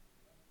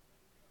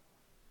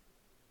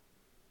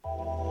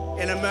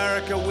In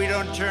America, we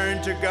don't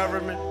turn to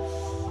government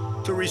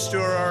to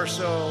restore our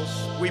souls.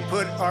 We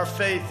put our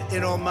faith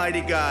in Almighty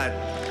God.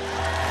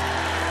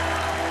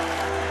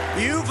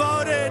 You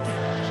voted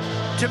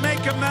to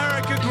make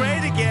America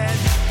great again.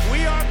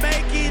 We are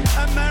making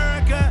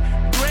America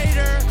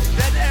greater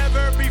than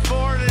ever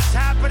before, and it's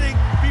happening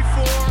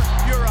before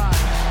your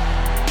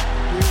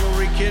eyes. We will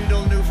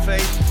rekindle new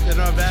faith in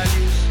our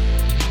values,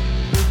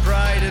 new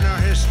pride in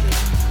our history,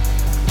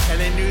 and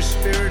a new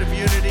spirit of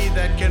unity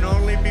that can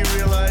only be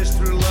realized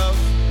through love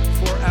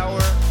for our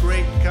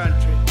great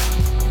country.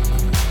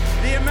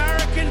 The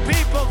American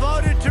people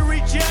voted to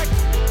reject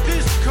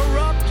this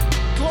corrupt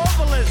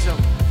globalism.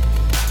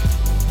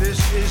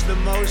 This is the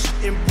most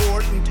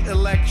important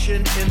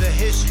election in the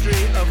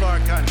history of our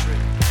country.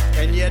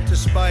 And yet,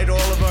 despite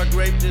all of our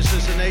greatness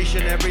as a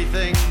nation,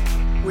 everything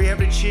we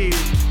have achieved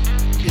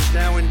is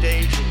now in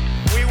danger.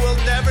 We will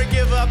never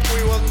give up.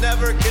 We will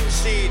never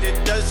concede.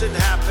 It doesn't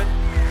happen.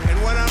 And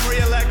when I'm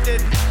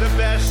reelected, the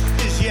best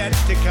is yet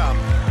to come.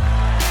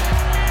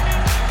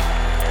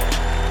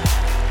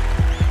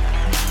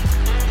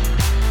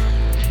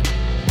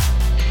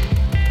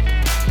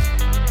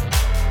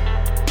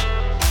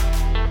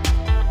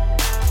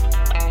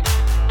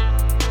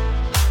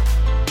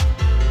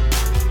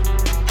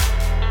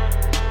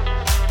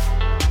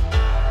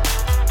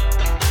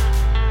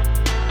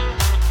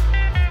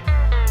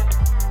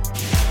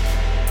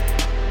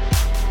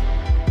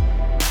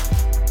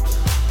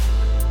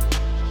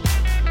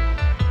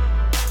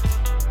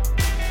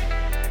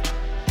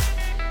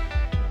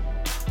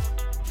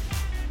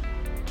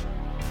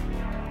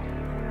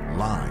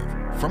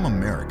 From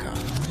America,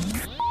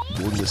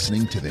 you're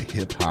listening to the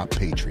Hip Hop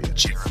Patriot,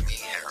 Jeremy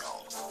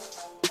Herrell.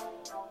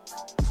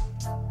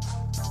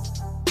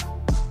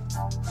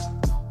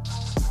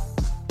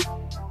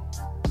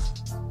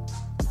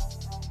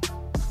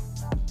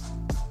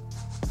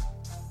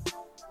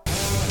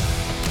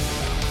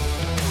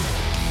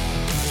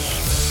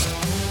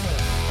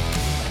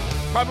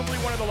 Probably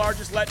one of the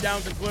largest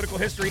letdowns in political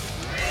history.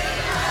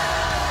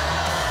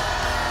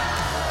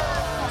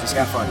 Just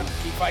have fun.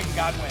 Keep fighting,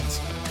 God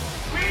wins.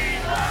 We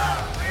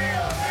love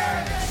real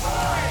American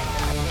boys!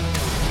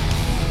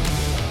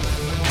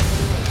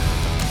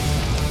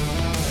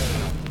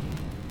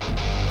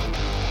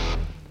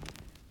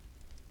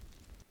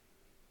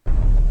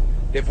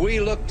 If we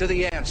look to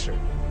the answer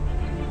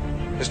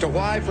as to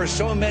why for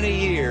so many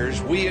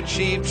years we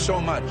achieved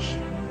so much,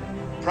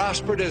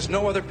 prospered as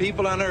no other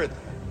people on earth,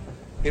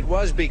 it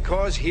was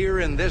because here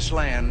in this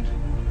land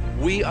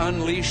we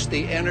unleashed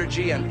the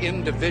energy and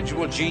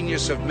individual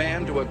genius of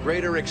man to a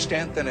greater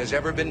extent than has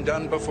ever been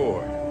done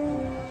before.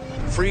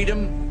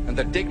 Freedom and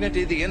the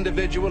dignity of the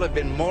individual have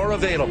been more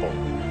available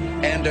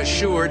and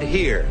assured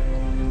here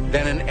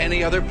than in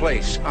any other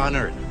place on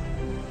earth.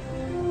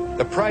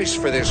 The price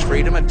for this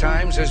freedom at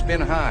times has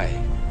been high,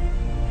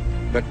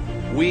 but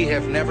we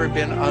have never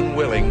been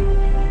unwilling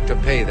to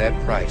pay that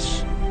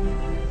price.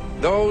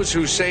 Those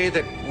who say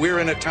that we're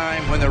in a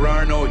time when there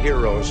are no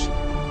heroes,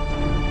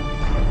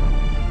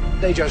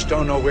 they just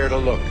don't know where to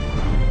look.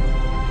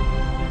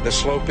 The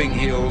sloping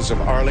hills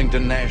of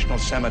Arlington National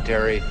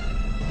Cemetery,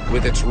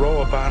 with its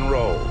row upon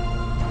row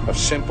of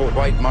simple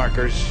white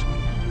markers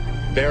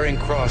bearing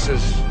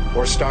crosses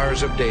or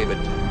stars of David,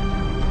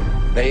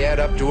 they add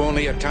up to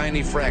only a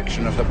tiny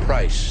fraction of the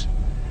price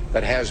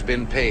that has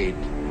been paid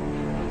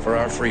for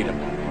our freedom.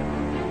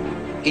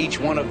 Each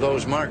one of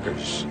those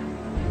markers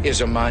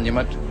is a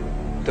monument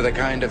to the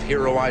kind of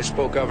hero I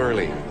spoke of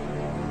earlier.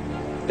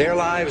 Their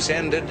lives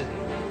ended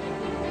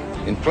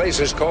in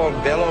places called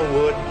Belleau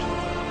Wood,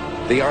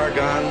 the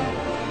Argonne,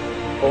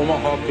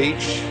 Omaha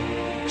Beach,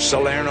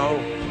 Salerno,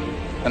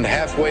 and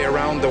halfway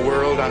around the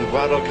world on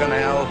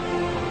Guadalcanal,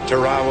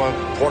 Tarawa,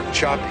 Pork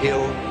Chop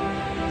Hill,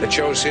 the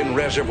Chosin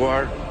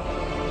Reservoir,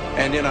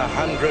 and in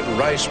 100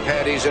 rice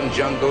paddies and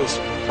jungles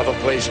of a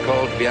place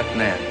called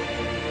Vietnam.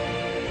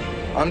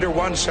 Under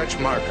one such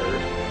marker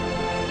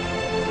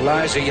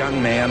lies a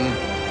young man,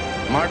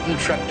 Martin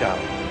Treptow,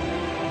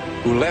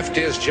 who left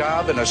his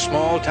job in a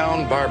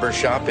small-town barber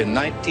shop in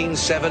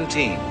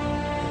 1917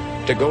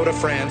 to go to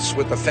France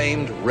with the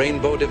famed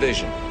Rainbow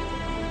Division.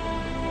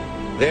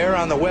 There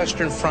on the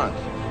Western Front,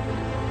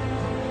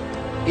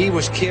 he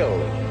was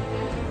killed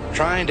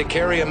trying to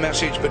carry a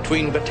message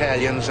between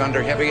battalions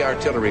under heavy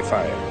artillery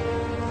fire.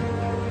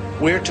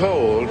 We're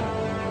told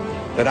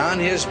that on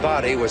his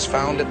body was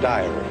found a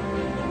diary.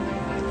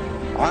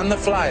 On the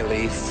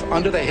flyleaf,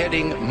 under the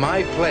heading,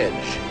 My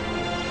Pledge,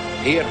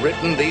 he had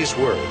written these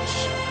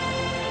words: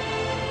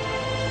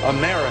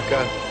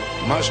 America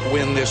must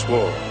win this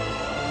war.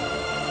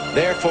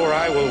 Therefore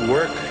I will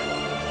work,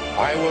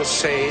 I will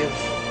save,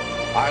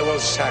 I will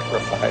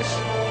sacrifice,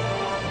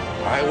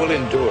 I will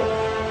endure.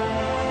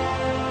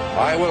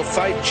 I will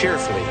fight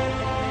cheerfully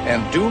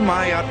and do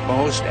my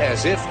utmost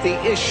as if the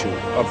issue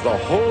of the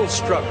whole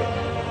struggle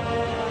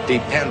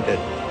depended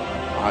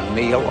on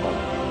me alone.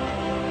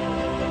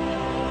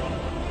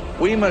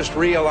 We must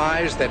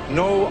realize that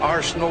no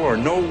arsenal or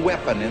no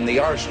weapon in the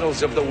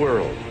arsenals of the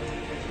world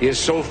is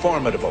so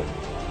formidable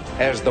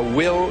as the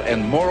will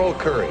and moral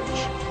courage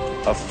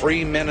of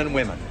free men and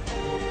women.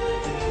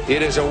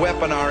 It is a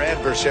weapon our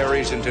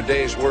adversaries in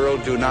today's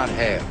world do not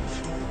have.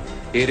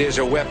 It is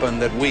a weapon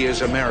that we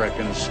as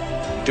Americans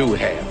do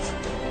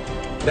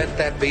have. Let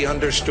that be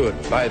understood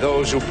by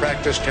those who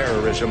practice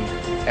terrorism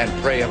and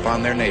prey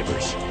upon their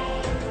neighbors.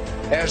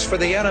 As for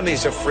the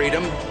enemies of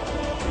freedom,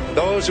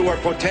 those who are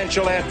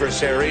potential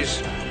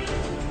adversaries,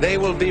 they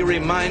will be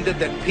reminded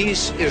that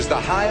peace is the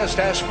highest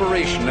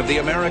aspiration of the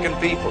American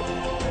people.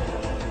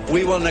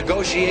 We will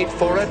negotiate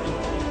for it,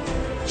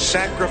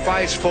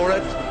 sacrifice for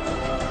it.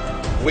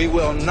 We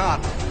will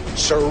not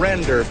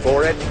surrender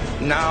for it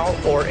now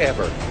or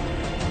ever.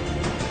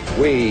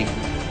 We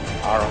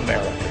are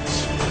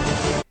Americans.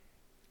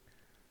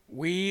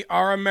 We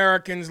are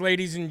Americans,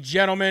 ladies and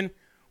gentlemen.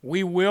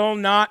 We will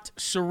not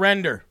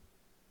surrender.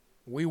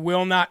 We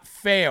will not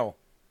fail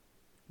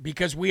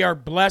because we are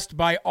blessed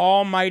by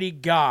Almighty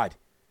God.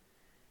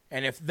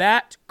 And if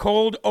that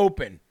cold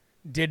open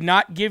did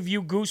not give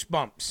you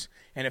goosebumps,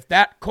 and if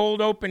that cold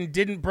open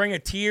didn't bring a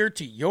tear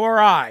to your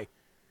eye,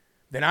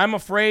 then I'm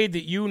afraid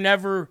that you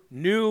never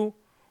knew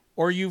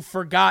or you've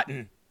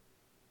forgotten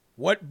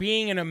what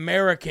being an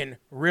American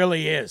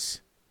really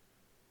is.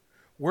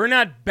 We're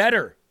not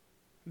better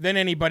than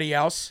anybody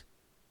else.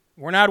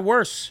 We're not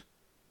worse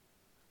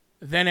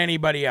than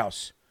anybody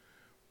else.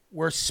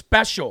 We're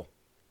special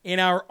in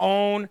our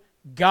own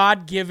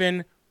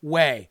God-given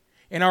way.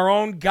 In our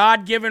own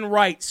God-given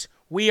rights,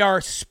 we are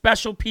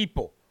special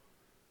people.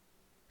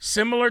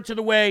 Similar to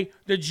the way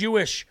the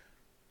Jewish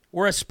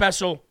were a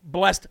special,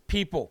 blessed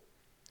people.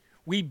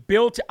 We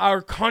built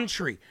our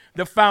country,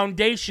 the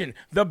foundation,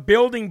 the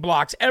building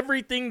blocks,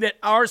 everything that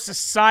our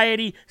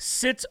society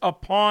sits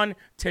upon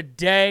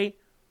today.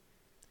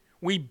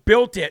 We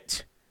built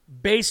it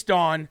based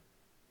on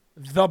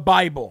the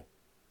Bible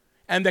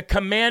and the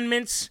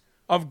commandments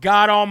of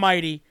God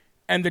Almighty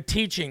and the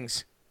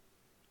teachings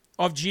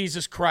of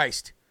Jesus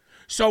Christ.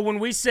 So when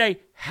we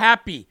say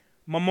Happy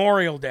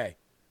Memorial Day,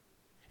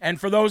 and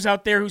for those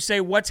out there who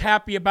say, what's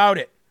happy about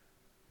it?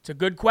 It's a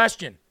good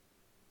question.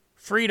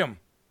 Freedom.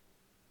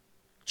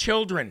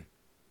 Children.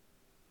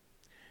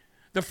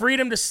 The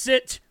freedom to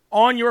sit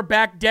on your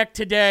back deck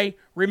today,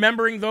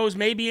 remembering those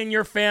maybe in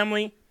your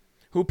family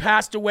who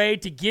passed away,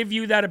 to give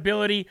you that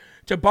ability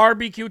to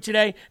barbecue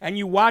today, and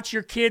you watch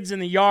your kids in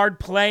the yard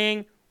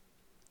playing.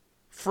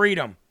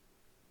 Freedom.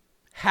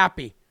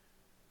 Happy.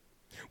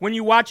 When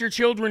you watch your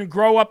children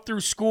grow up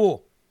through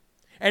school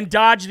and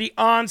dodge the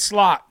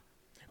onslaught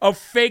of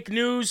fake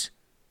news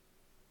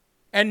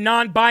and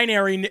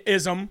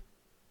non-binaryism,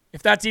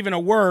 if that's even a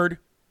word,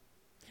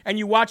 and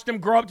you watch them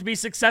grow up to be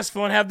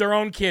successful and have their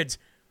own kids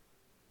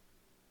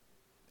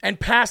and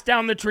pass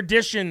down the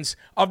traditions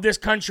of this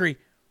country,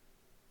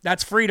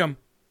 that's freedom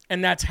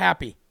and that's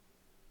happy.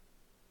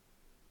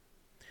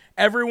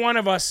 Every one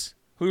of us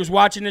who's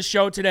watching this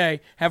show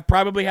today have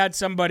probably had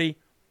somebody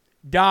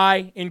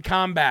die in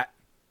combat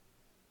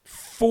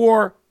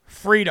for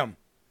freedom.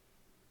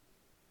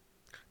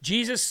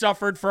 Jesus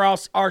suffered for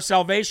our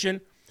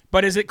salvation,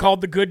 but is it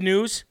called the good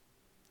news?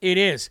 It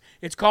is.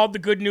 It's called the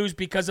good news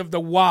because of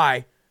the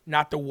why,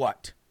 not the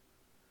what.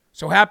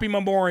 So happy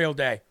Memorial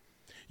Day.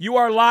 You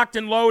are locked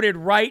and loaded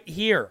right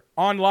here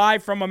on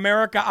Live from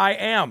America. I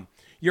am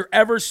your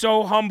ever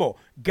so humble,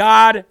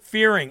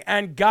 God-fearing,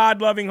 and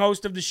God-loving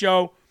host of the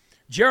show,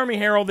 Jeremy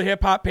Herrell, the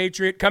hip-hop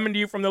patriot, coming to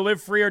you from the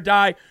Live Free or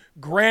Die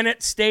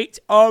Granite State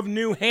of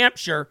New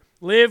Hampshire.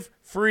 Live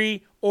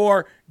free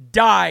or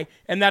die,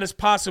 and that is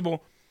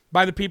possible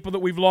by the people that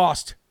we've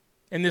lost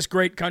in this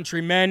great country,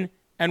 men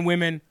and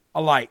women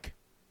alike.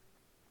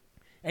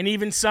 And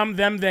even some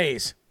them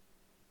theys.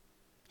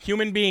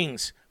 Human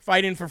beings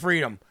fighting for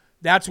freedom.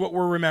 That's what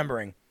we're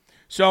remembering.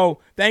 So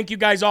thank you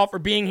guys all for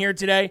being here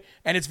today.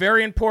 And it's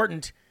very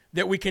important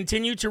that we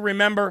continue to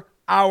remember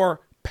our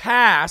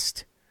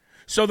past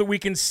so that we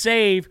can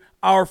save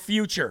our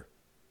future.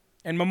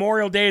 And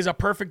Memorial Day is a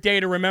perfect day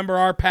to remember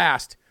our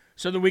past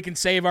so that we can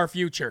save our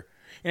future.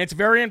 And it's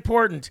very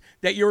important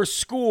that your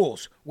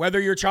schools, whether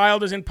your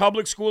child is in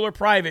public school or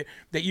private,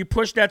 that you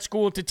push that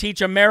school to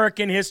teach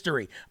American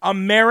history.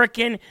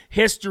 American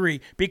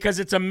history, because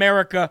it's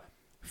America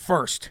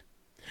first.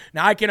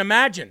 Now, I can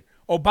imagine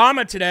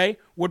Obama today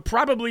would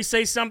probably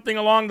say something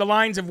along the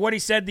lines of what he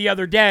said the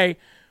other day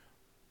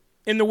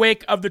in the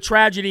wake of the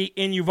tragedy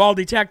in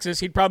Uvalde,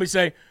 Texas. He'd probably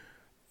say,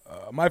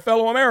 my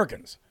fellow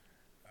Americans,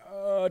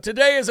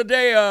 today is a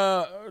day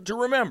to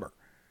remember.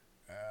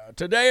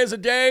 Today is a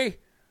day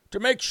to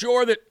make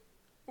sure that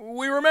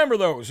we remember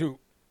those who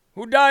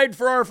died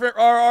for our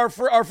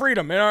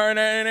freedom and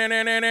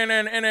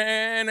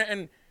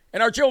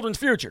our children's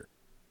future.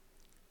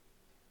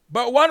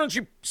 But why don't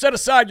you set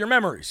aside your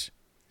memories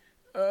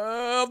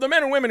of the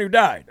men and women who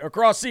died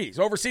across seas,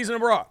 overseas and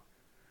abroad,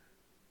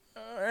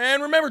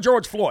 and remember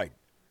George Floyd.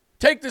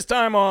 Take this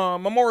time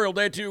on Memorial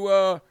Day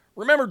to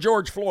remember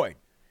George Floyd,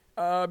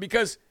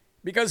 because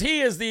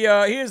he is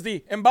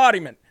the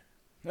embodiment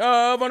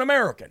of an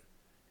American.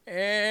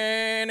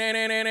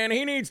 And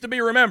he needs to be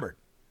remembered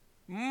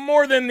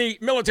more than the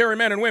military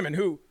men and women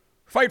who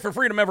fight for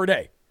freedom every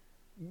day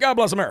God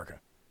bless America.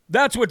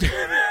 That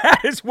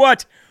is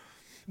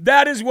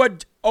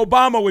what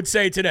Obama would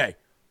say today.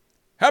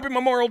 Happy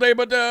Memorial Day,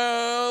 but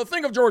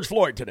think of George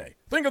Floyd today.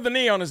 Think of the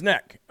knee on his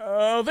neck.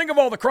 Think of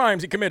all the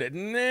crimes he committed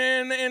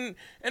and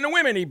the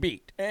women he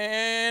beat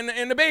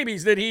and the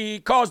babies that he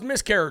caused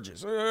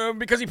miscarriages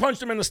because he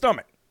punched them in the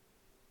stomach.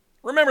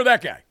 Remember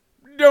that guy.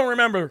 Don't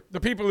remember the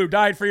people who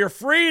died for your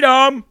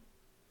freedom.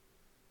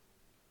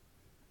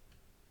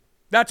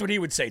 That's what he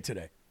would say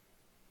today.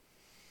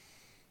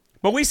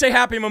 But we say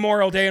Happy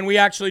Memorial Day, and we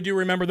actually do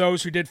remember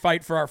those who did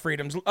fight for our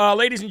freedoms.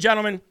 Ladies and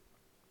gentlemen,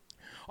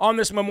 on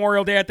this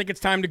Memorial Day, I think it's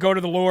time to go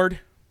to the Lord.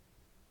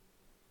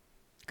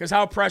 Because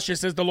how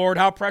precious is the Lord?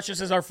 How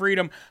precious is our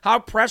freedom? How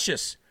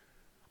precious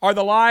are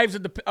the lives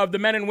of the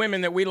men and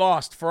women that we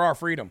lost for our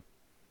freedom?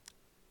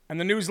 And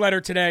the newsletter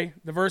today,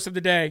 the verse of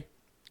the day,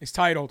 is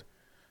titled,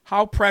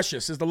 How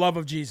Precious is the Love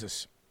of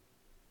Jesus?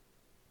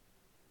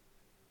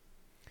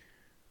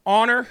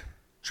 Honor,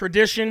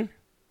 tradition,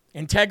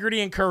 integrity,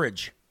 and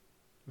courage.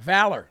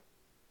 Valor.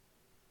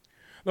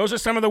 Those are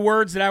some of the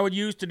words that I would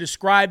use to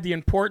describe the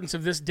importance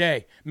of this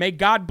day. May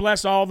God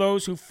bless all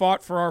those who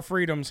fought for our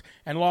freedoms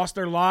and lost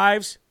their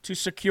lives to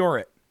secure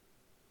it.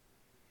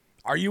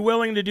 Are you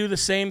willing to do the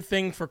same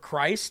thing for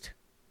Christ?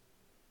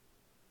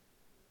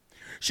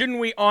 Shouldn't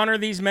we honor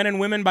these men and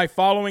women by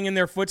following in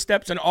their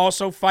footsteps and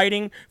also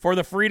fighting for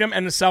the freedom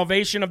and the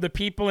salvation of the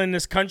people in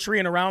this country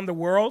and around the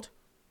world?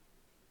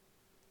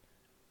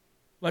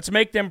 Let's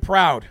make them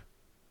proud.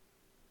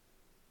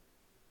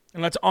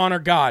 And let's honor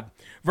God.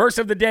 Verse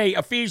of the day,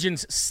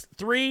 Ephesians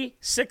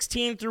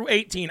 3:16 through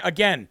 18.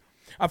 Again,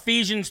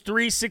 Ephesians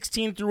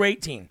 3:16 through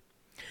 18.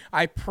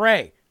 I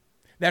pray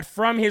that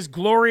from his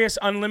glorious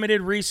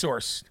unlimited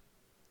resource,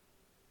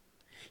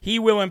 he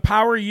will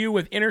empower you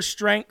with inner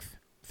strength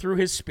through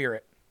his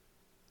Spirit.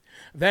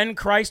 Then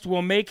Christ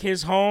will make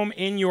his home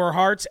in your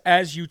hearts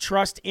as you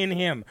trust in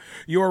him.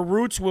 Your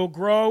roots will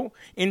grow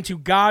into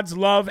God's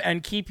love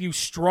and keep you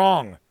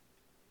strong.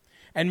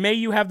 And may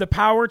you have the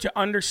power to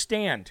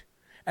understand,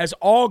 as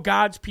all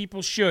God's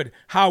people should,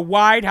 how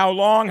wide, how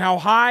long, how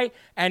high,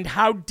 and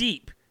how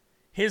deep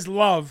his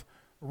love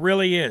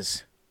really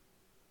is.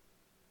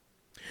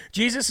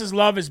 Jesus'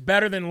 love is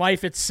better than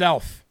life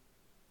itself.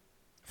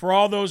 For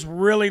all those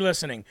really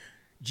listening,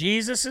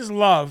 Jesus'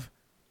 love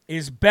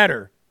is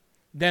better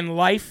than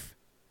life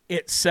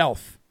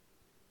itself.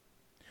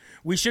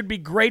 We should be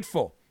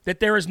grateful that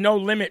there is no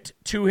limit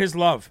to his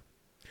love.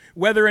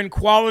 Whether in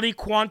quality,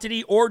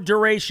 quantity, or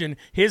duration,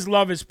 his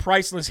love is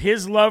priceless.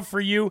 His love for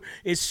you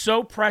is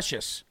so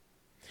precious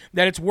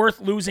that it's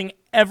worth losing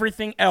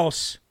everything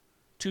else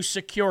to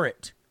secure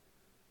it.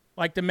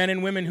 Like the men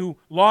and women who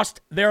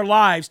lost their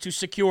lives to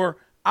secure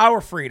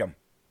our freedom.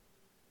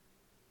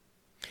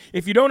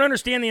 If you don't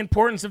understand the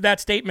importance of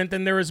that statement,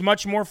 then there is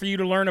much more for you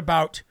to learn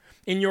about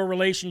in your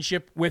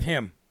relationship with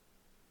him.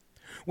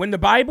 When the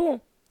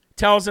Bible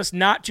tells us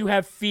not to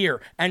have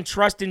fear and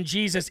trust in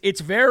Jesus,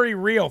 it's very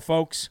real,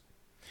 folks.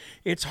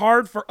 It's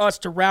hard for us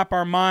to wrap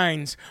our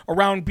minds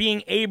around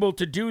being able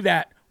to do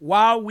that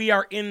while we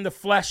are in the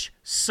flesh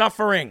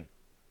suffering.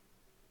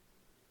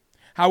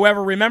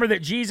 However, remember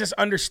that Jesus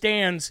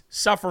understands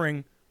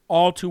suffering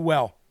all too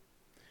well.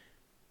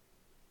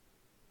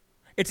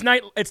 It's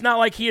not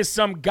like he is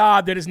some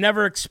God that has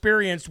never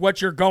experienced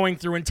what you're going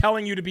through and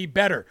telling you to be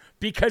better,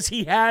 because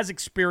he has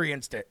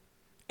experienced it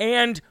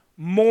and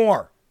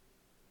more.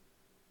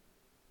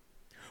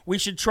 We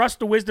should trust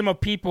the wisdom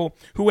of people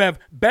who have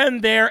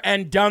been there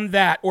and done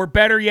that, or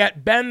better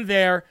yet, been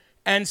there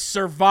and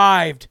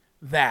survived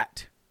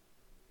that.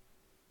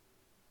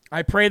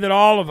 I pray that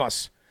all of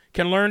us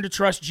can learn to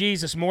trust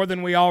Jesus more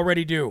than we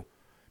already do,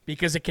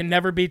 because it can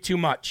never be too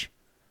much.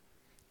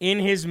 In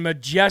his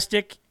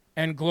majestic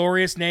and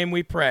glorious name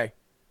we pray.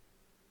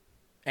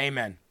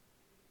 Amen.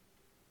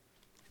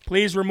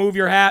 Please remove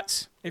your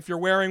hats if you're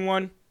wearing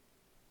one,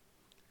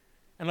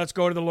 and let's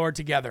go to the Lord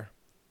together.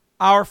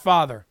 Our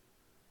Father,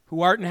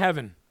 who art in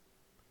heaven,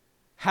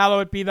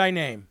 hallowed be thy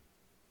name.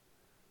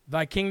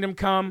 Thy kingdom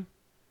come,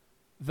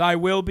 thy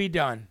will be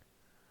done,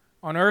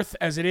 on earth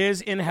as it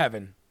is in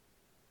heaven.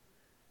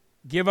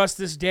 Give us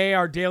this day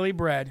our daily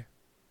bread,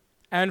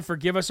 and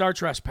forgive us our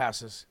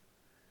trespasses,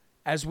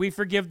 as we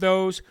forgive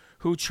those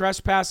who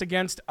trespass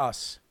against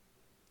us.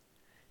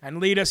 And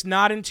lead us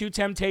not into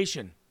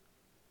temptation,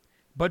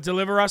 but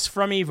deliver us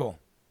from evil.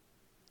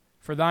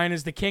 For thine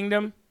is the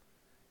kingdom,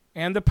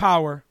 and the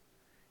power,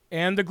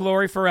 and the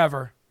glory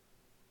forever.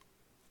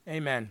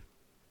 Amen.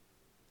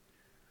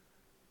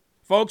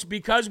 Folks,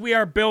 because we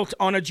are built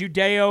on a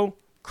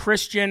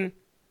Judeo-Christian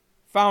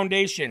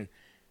foundation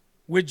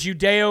with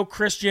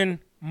Judeo-Christian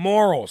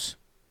morals,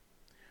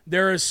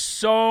 there is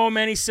so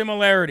many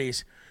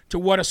similarities to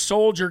what a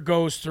soldier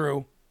goes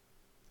through,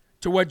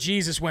 to what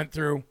Jesus went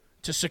through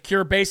to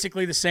secure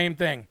basically the same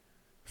thing,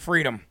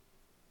 freedom.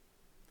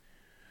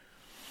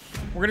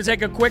 We're going to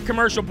take a quick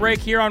commercial break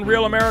here on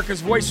Real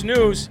America's Voice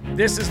News.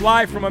 This is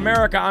Live from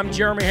America. I'm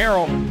Jeremy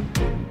Herrell.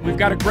 We've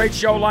got a great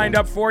show lined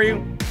up for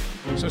you,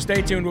 so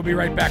stay tuned. We'll be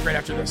right back right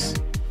after this.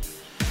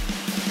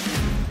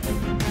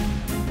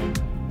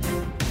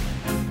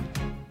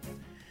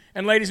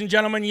 And ladies and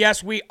gentlemen,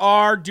 yes, we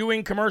are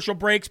doing commercial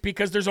breaks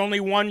because there's only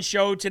one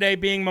show today,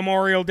 being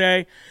Memorial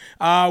Day.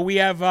 We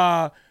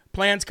have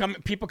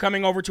people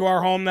coming over to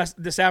our home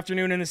this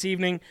afternoon and this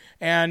evening,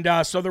 and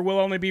so there will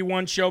only be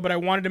one show, but I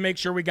wanted to make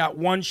sure we got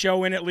one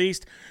show in at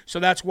least, so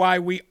that's why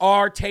we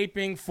are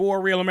taping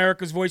for Real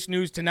America's Voice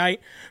News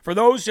tonight. For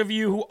those of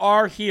you who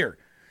are here,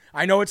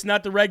 I know it's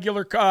not the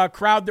regular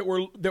crowd that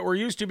we're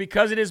used to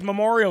because it is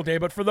Memorial Day,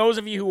 but for those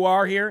of you who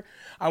are here,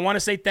 I want to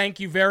say thank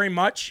you very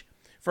much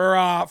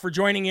for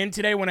joining in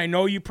today when I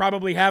know you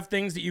probably have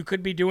things that you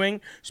could be doing,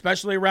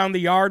 especially around the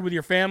yard with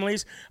your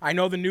families. I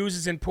know the news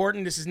is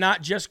important. This is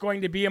not just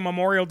going to be a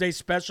Memorial Day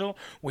special.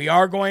 We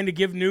are going to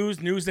give news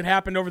that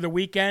happened over the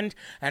weekend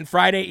and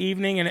Friday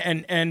evening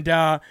and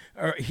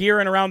here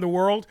and around the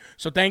world.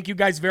 So thank you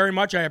guys very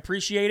much. I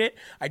appreciate it.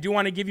 I do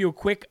want to give you a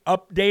quick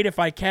update, if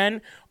I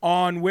can,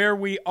 on where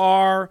we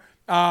are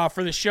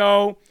for the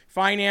show,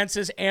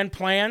 finances, and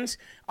plans.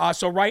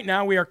 So right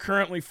now we are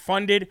currently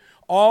funded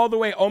all the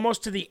way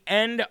almost to the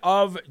end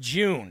of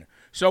June.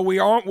 So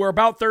we're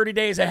about 30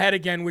 days ahead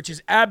again, which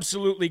is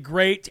absolutely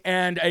great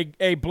and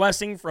a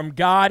blessing from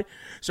God.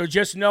 So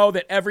just know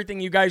that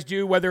everything you guys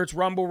do, whether it's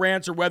Rumble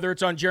Rants or whether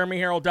it's on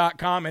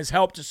JeremyHerrell.com, has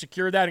helped to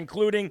secure that,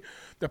 including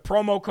the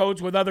promo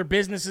codes with other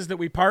businesses that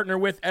we partner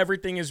with.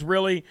 Everything is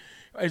really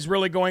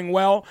going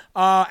well.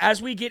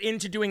 As we get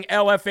into doing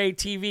LFA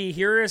TV,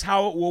 here is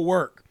how it will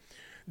work.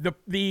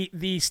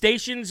 The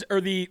stations or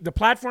the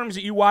platforms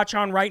that you watch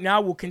on right now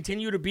will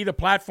continue to be the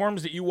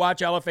platforms that you watch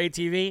LFA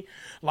TV.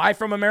 Live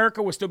from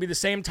America will still be the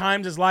same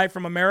times as Live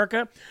from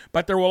America,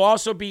 but there will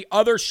also be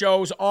other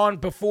shows on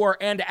before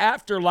and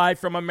after Live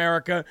from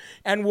America,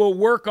 and we'll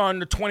work on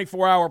the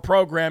 24-hour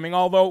programming,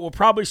 although it will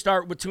probably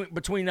start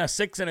between a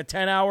 6 and a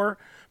 10-hour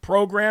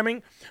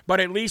programming, but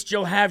at least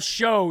you'll have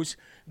shows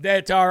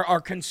that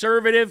are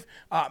conservative,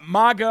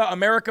 MAGA,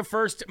 America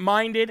First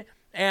minded,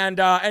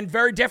 and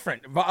very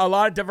different, a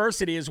lot of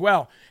diversity as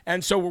well.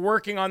 And so we're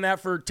working on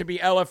that to be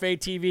LFA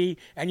TV,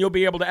 and you'll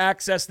be able to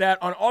access that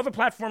on all the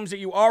platforms that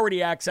you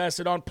already access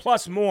it on,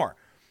 plus more.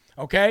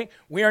 Okay?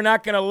 We are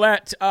not going to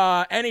let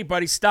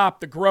anybody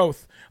stop the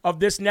growth of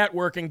this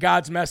network and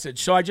God's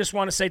message. So I just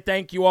want to say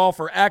thank you all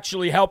for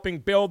actually helping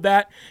build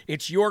that.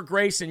 It's your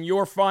grace and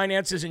your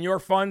finances and your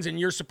funds and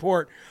your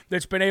support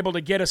that's been able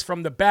to get us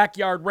from the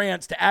backyard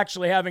rants to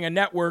actually having a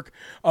network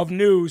of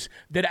news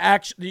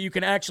that you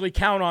can actually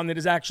count on that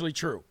is actually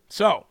true.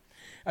 So,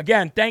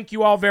 again, thank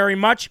you all very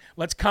much.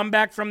 Let's come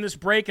back from this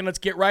break and let's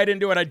get right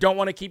into it. I don't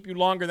want to keep you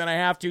longer than I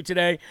have to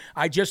today.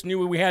 I just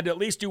knew we had to at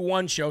least do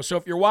one show. So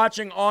if you're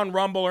watching on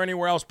Rumble or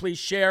anywhere else, please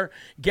share.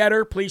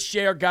 Getter, please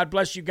share. God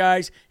bless you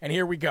guys. And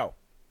here we go.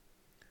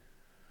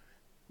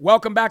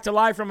 Welcome back to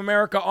Live from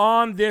America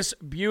on this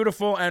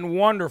beautiful and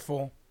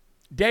wonderful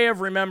day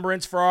of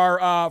remembrance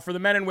for the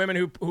men and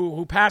women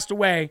who passed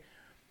away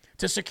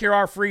to secure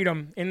our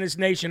freedom in this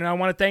nation. And I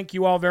want to thank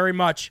you all very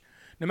much,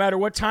 no matter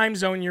what time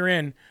zone you're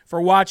in, for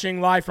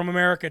watching Live from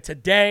America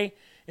today.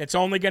 It's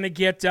only going to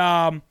get,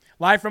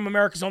 Live from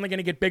America is only going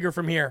to get bigger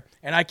from here,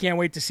 and I can't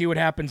wait to see what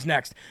happens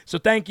next. So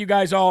thank you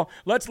guys all.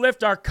 Let's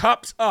lift our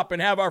cups up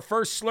and have our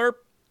first slurp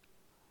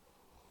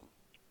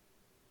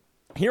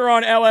here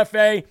on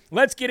LFA.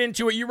 Let's get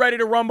into it. You ready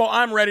to rumble?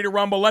 I'm ready to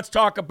rumble. Let's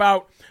talk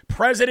about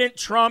President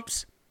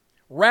Trump's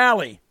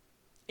rally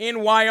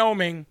in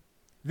Wyoming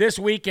this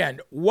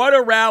weekend. What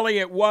a rally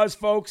it was,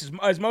 folks,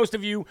 as most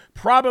of you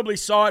probably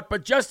saw it,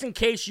 but just in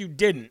case you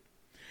didn't,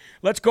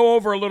 let's go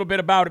over a little bit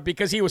about it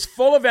because he was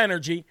full of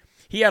energy.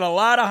 He had a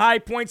lot of high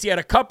points. He had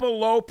a couple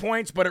low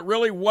points, but it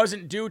really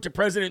wasn't due to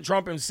President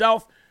Trump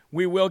himself.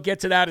 We will get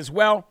to that as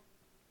well.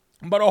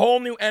 But a whole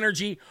new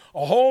energy,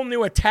 a whole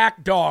new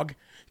attack dog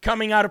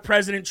coming out of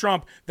President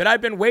Trump that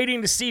I've been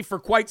waiting to see for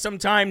quite some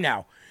time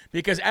now.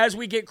 Because as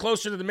we get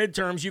closer to the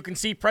midterms, you can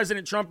see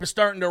President Trump is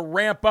starting to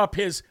ramp up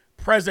his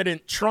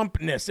President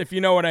Trumpness, if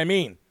you know what I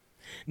mean.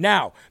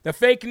 Now, the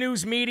fake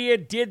news media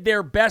did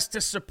their best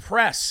to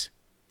suppress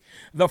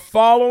the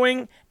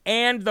following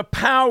and the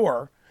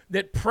power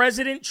that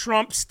President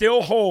Trump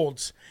still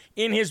holds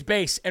in his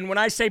base. And when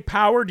I say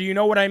power, do you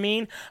know what I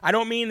mean? I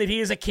don't mean that he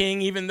is a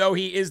king, even though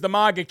he is the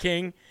MAGA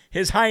king,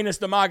 His Highness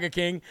the MAGA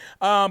king.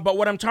 But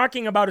what I'm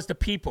talking about is the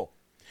people.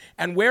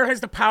 And where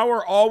has the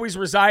power always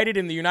resided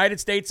in the United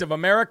States of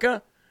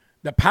America?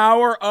 The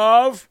power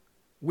of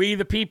we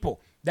the people.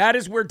 That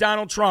is where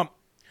Donald Trump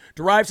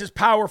derives his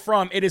power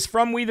from. It is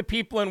from we the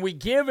people, and we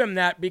give him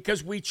that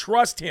because we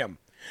trust him.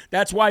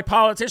 That's why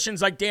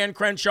politicians like Dan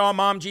Crenshaw,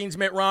 Mom Jeans,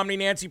 Mitt Romney,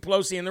 Nancy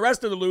Pelosi, and the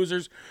rest of the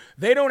losers,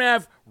 they don't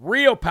have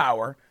real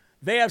power.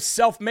 They have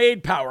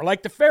self-made power,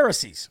 like the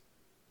Pharisees.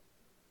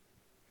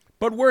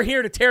 But we're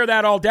here to tear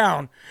that all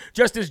down,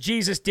 just as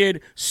Jesus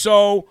did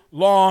so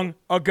long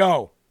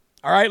ago.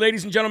 All right,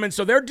 ladies and gentlemen,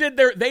 so they did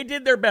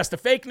their best. The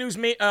fake news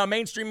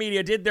mainstream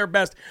media did their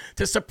best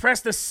to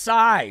suppress the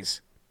size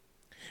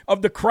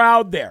of the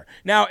crowd there.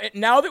 Now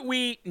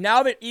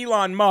that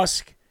Elon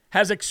Musk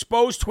has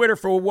exposed Twitter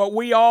for what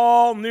we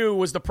all knew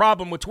was the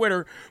problem with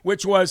Twitter,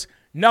 which was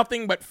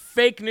nothing but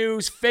fake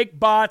news, fake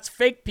bots,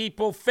 fake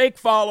people, fake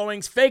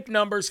followings, fake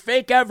numbers,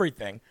 fake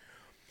everything.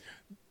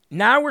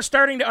 Now we're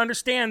starting to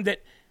understand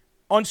that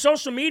on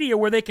social media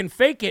where they can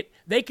fake it,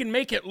 they can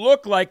make it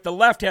look like the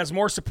left has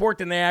more support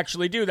than they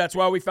actually do. That's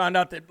why we found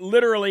out that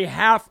literally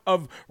half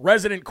of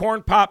Resident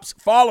Corn Pop's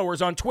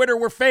followers on Twitter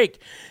were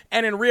fake.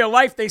 And in real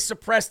life, they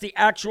suppress the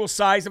actual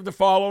size of the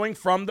following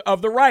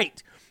of the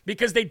right,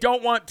 because they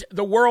don't want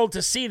the world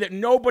to see that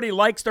nobody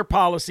likes their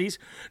policies,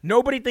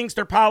 nobody thinks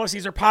their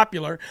policies are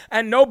popular,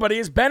 and nobody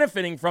is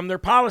benefiting from their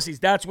policies.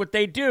 That's what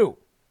they do.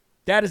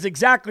 That is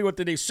exactly what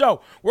they do.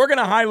 So we're going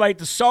to highlight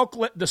the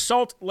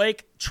Salt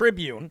Lake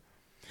Tribune,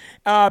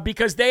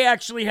 because they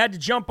actually had to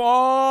jump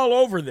all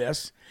over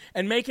this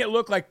and make it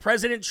look like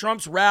President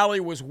Trump's rally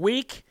was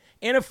weak,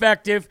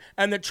 ineffective,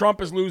 and that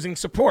Trump is losing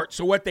support.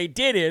 So what they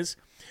did is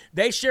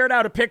they shared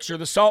out a picture,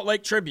 the Salt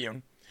Lake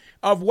Tribune,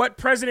 of what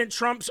President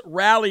Trump's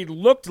rally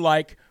looked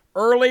like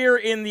earlier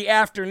in the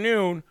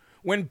afternoon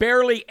when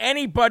barely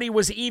anybody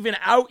was even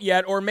out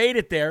yet or made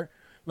it there.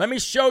 Let me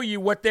show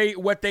you what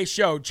they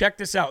showed. Check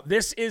this out.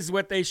 This is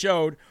what they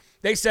showed.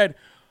 They said,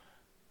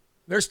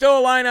 there's still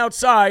a line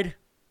outside.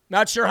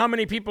 Not sure how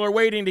many people are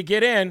waiting to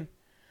get in.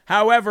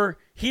 However,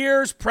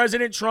 here's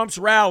President Trump's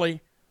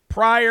rally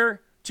prior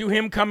to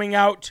him coming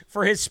out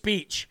for his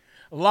speech.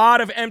 A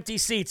lot of empty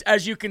seats.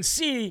 As you can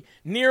see,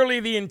 nearly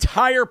the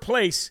entire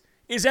place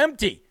is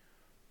empty.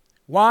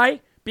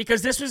 Why?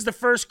 Because this was the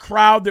first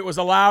crowd that was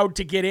allowed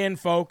to get in,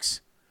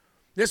 folks.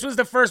 This was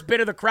the first bit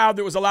of the crowd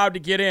that was allowed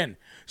to get in.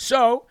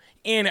 So,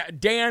 in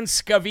Dan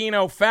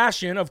Scavino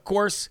fashion, of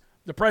course,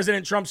 the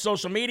President Trump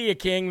social media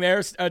king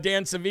there,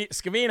 Dan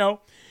Scavino,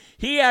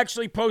 he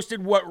actually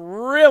posted what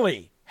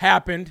really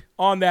happened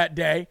on that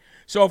day.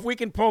 So if we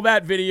can pull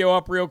that video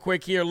up real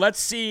quick here, let's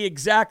see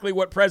exactly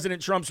what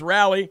President Trump's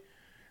rally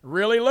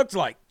really looked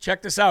like.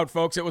 Check this out,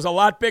 folks. It was a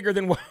lot bigger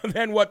than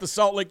what the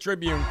Salt Lake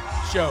Tribune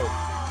showed.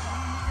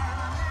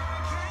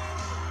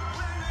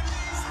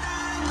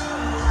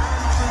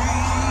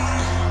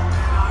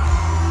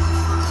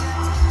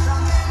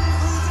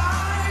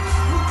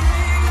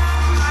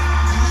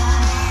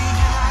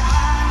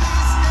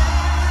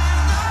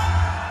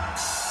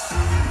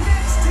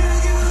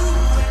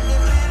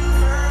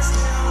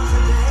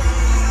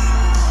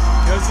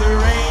 There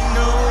ain't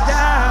no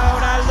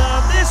doubt I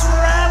love this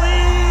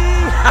rally.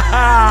 Ha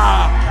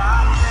ha!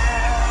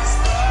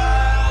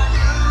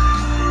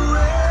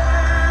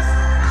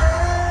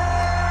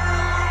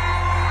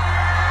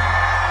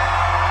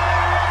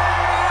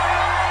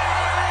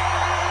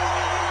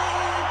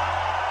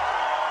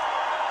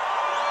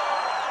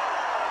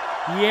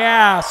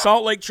 Yeah,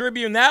 Salt Lake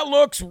Tribune. That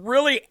looks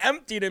really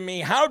empty to me.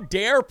 How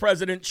dare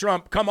President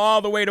Trump come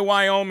all the way to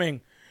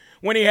Wyoming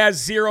when he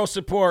has zero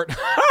support?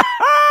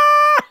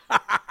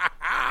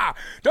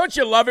 Don't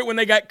you love it when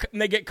they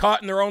get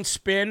caught in their own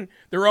spin,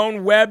 their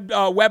own web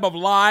of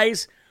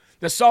lies?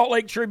 The Salt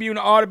Lake Tribune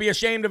ought to be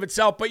ashamed of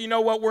itself, but you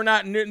know what? We're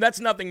not new. That's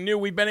nothing new.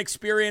 We've been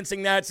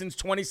experiencing that since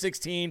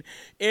 2016.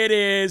 It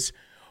is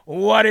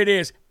what it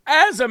is.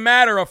 As a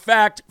matter of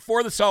fact,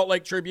 for the Salt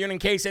Lake Tribune, in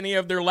case any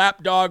of their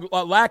lapdog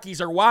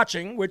lackeys are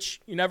watching,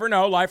 which you never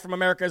know, Live from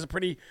America has a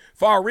pretty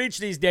far reach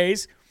these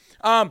days,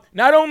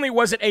 not only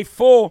was it a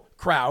full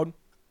crowd,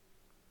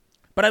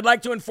 but I'd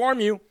like to inform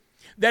you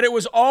that it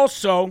was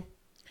also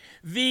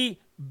the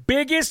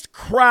biggest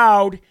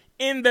crowd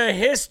in the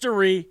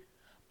history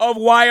of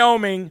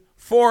Wyoming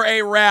for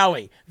a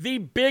rally. The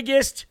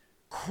biggest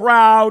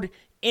crowd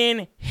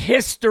in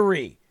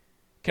history.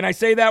 Can I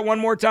say that one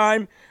more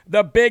time?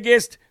 The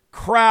biggest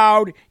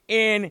crowd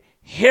in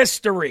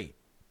history.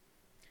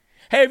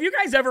 Hey, have you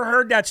guys ever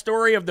heard that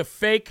story of the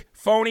fake,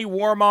 phony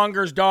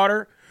warmonger's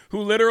daughter who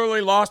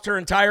literally lost her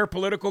entire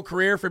political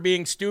career for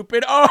being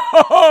stupid?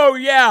 Oh,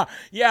 yeah,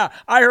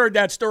 I heard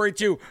that story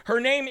too. Her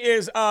name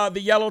is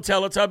the Yellow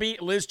Teletubby,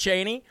 Liz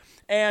Cheney,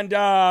 and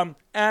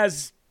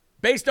as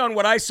based on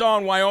what I saw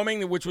in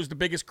Wyoming, which was the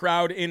biggest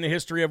crowd in the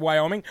history of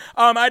Wyoming,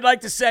 I'd like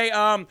to say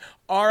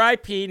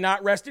R.I.P.,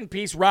 not rest in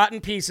peace,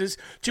 rotten pieces,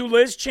 to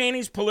Liz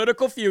Cheney's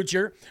political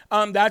future.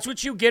 That's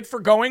what you get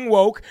for going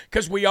woke,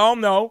 because we all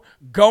know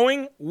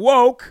going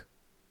woke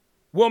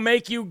will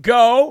make you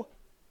go.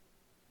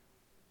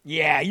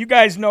 Yeah, you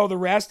guys know the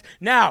rest.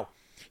 Now,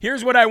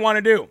 here's what I want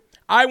to do.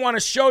 I want to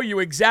show you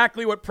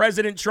exactly what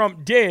President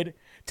Trump did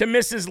to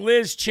Mrs.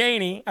 Liz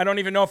Cheney. I don't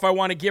even know if I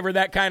want to give her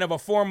that kind of a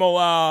formal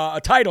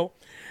title.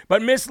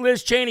 But Miss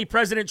Liz Cheney,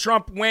 President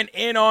Trump went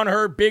in on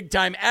her big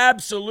time.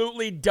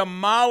 Absolutely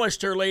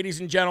demolished her, ladies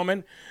and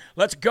gentlemen.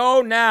 Let's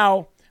go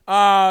now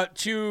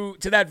to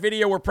that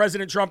video where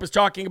President Trump is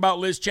talking about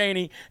Liz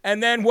Cheney,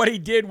 and then what he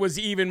did was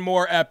even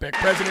more epic.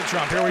 President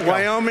Trump, here we go.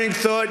 Wyoming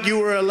thought you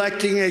were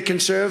electing a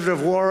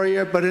conservative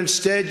warrior, but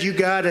instead you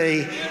got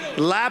a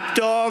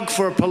lapdog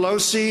for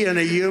Pelosi and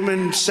a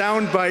human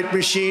soundbite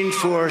machine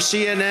for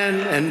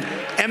CNN and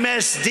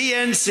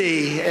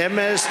MSDNC.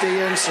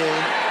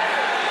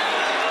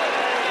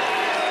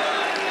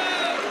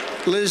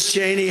 Liz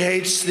Cheney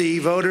hates the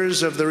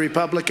voters of the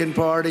Republican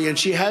Party, and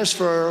she has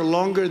for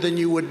longer than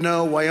you would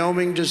know.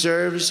 Wyoming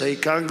deserves a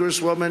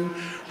congresswoman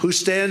who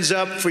stands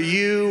up for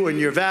you and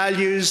your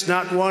values,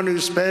 not one who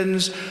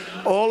spends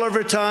all of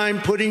her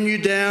time putting you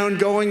down,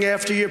 going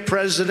after your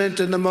president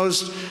in the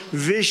most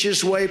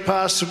vicious way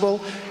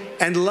possible,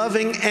 and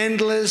loving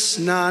endless,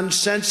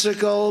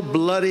 nonsensical,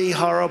 bloody,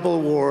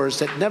 horrible wars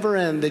that never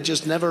end. They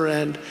just never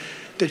end.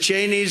 The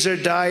Cheneys are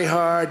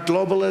diehard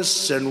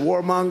globalists and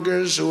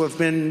warmongers who have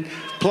been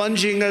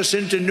plunging us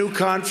into new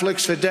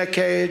conflicts for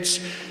decades,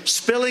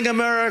 spilling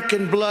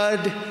American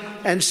blood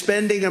and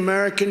spending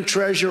American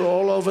treasure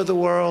all over the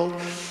world.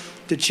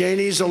 The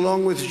Cheneys,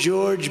 along with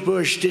George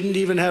Bush, didn't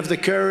even have the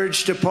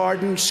courage to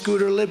pardon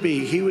Scooter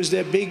Libby. He was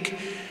their big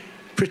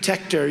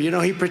protector. You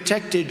know, he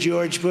protected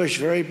George Bush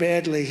very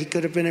badly. He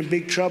could have been in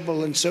big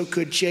trouble, and so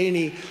could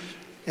Cheney.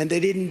 And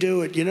they didn't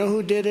do it. You know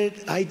who did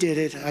it? I did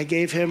it. I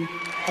gave him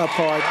a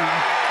pardon.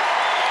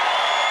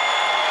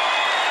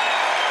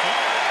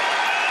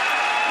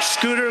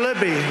 Scooter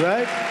Libby,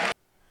 right?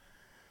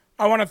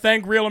 I want to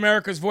thank Real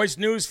America's Voice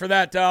News for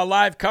that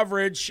live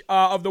coverage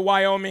of the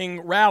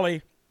Wyoming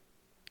rally.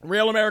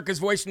 Real America's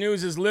Voice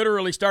News is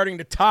literally starting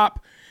to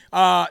top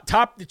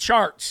the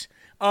charts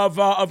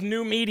of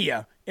new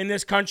media in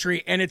this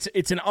country, and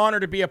it's an honor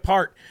to be a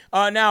part.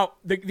 Now,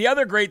 the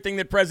other great thing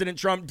that President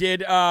Trump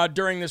did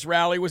during this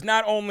rally was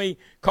not only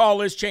call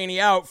Liz Cheney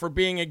out for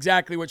being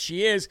exactly what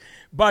she is,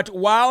 but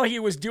while he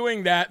was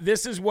doing that,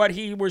 this is what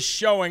he was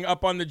showing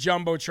up on the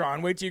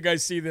Jumbotron. Wait till you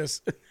guys see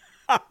this.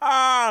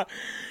 Now,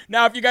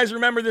 if you guys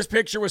remember, this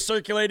picture was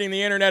circulating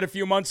the internet a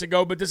few months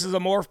ago, but this is a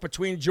morph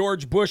between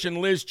George Bush and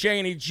Liz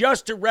Cheney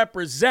just to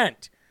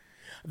represent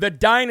the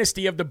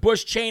dynasty of the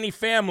Bush-Cheney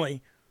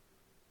family.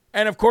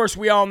 And, of course,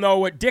 we all know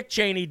what Dick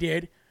Cheney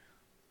did.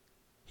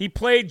 He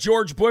played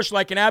George Bush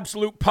like an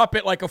absolute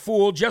puppet, like a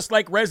fool, just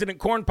like Resident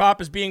Corn Pop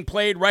is being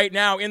played right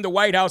now in the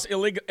White House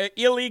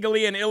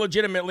illegally and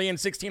illegitimately in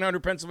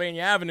 1600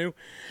 Pennsylvania Avenue.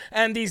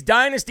 And these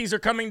dynasties are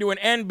coming to an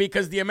end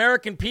because the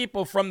American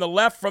people from the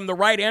left, from the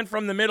right, and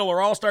from the middle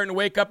are all starting to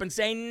wake up and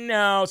say,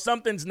 no,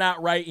 something's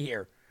not right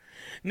here.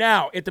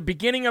 Now, at the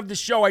beginning of the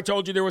show, I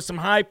told you there was some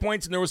high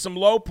points and there was some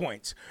low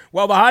points.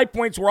 Well, the high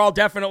points were all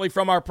definitely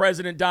from our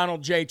president,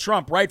 Donald J.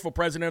 Trump, rightful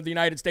president of the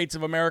United States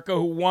of America,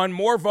 who won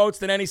more votes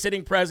than any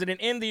sitting president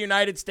in the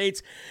United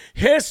States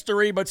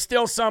history, but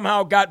still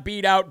somehow got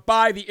beat out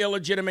by the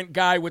illegitimate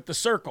guy with the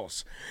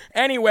circles.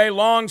 Anyway,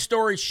 long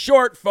story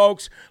short,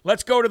 folks,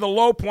 let's go to the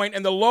low point,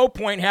 and the low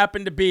point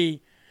happened to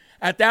be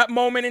at that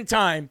moment in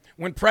time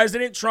when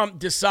President Trump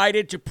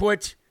decided to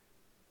put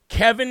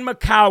Kevin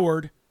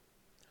McCoward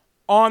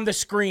on the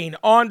screen,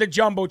 on the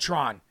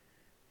Jumbotron.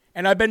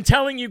 And I've been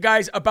telling you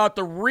guys about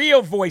the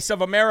real voice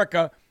of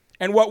America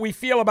and what we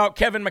feel about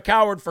Kevin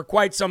McCoward for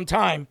quite some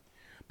time.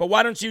 But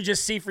why don't you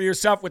just see for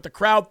yourself what the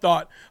crowd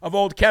thought of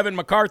old Kevin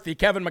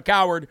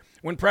McCoward,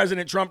 when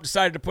President Trump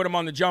decided to put him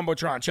on the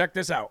Jumbotron. Check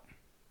this out.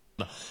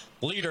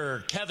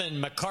 Leader Kevin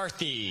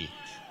McCarthy,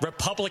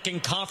 Republican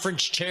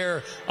Conference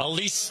Chair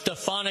Elise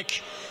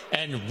Stefanik,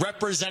 and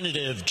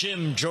Representative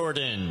Jim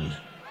Jordan.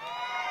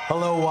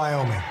 Hello,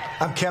 Wyoming.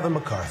 I'm Kevin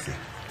McCarthy,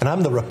 and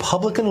I'm the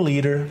Republican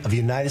leader of the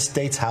United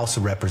States House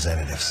of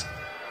Representatives.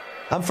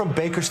 I'm from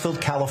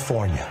Bakersfield,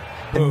 California,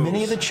 and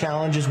many of the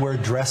challenges we're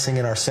addressing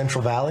in our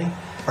Central Valley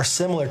are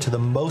similar to the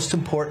most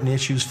important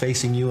issues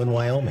facing you in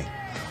Wyoming: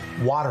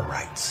 water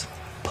rights,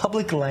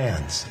 public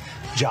lands,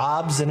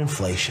 jobs, and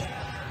inflation.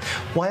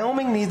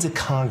 Wyoming needs a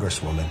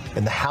congresswoman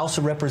in the House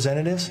of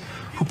Representatives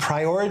who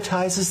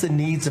prioritizes the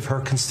needs of her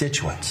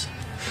constituents.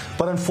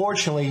 But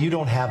unfortunately, you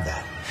don't have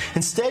that.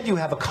 Instead, you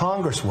have a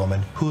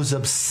congresswoman who is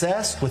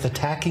obsessed with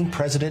attacking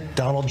President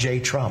Donald J.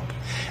 Trump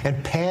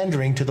and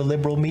pandering to the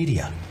liberal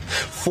media.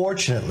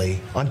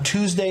 Fortunately, on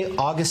Tuesday,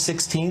 August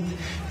 16th,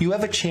 you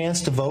have a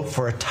chance to vote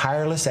for a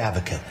tireless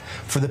advocate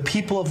for the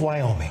people of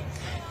Wyoming,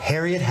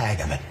 Harriet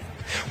Hageman.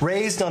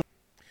 Raised on...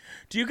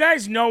 Do you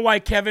guys know why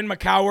Kevin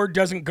McCoward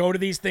doesn't go to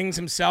these things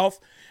himself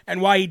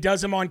and why he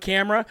does them on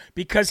camera?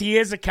 Because he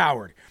is a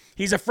coward.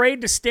 He's afraid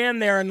to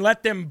stand there and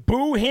let them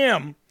boo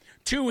him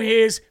to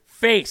his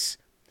face.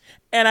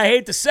 And I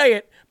hate to say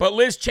it, but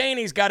Liz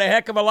Cheney's got a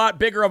heck of a lot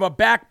bigger of a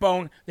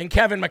backbone than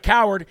Kevin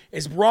McCoward.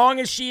 As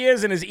wrong as she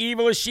is and as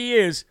evil as she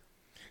is,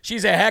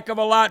 she's a heck of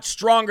a lot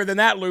stronger than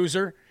that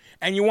loser.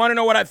 And you want to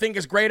know what I think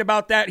is great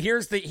about that?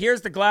 Here's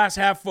the glass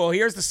half full.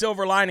 Here's the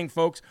silver lining,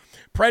 folks.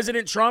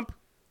 President Trump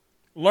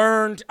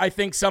learned, I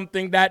think,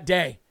 something that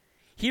day.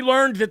 He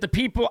learned that the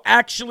people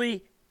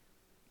actually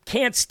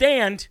can't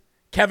stand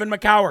Kevin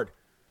McCoward.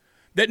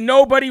 That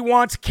nobody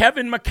wants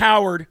Kevin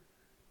McCoward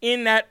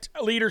in that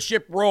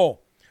leadership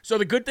role. So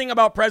the good thing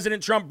about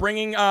President Trump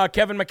bringing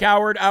Kevin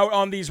McCoward out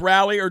on these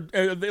rally, or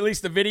at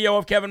least the video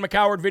of Kevin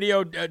McCoward,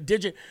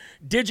 Digi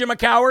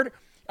McCoward,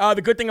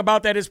 the good thing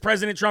about that is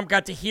President Trump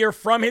got to hear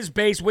from his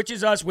base, which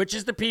is us, which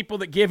is the people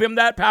that give him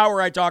that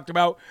power I talked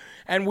about,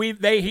 and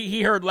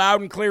he heard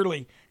loud and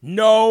clearly,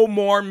 no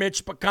more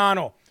Mitch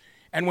McConnell.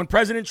 And when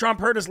President Trump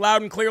heard us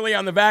loud and clearly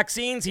on the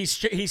vaccines,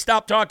 he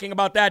stopped talking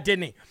about that,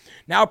 didn't he?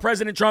 Now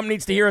President Trump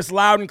needs to hear us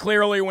loud and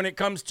clearly when it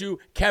comes to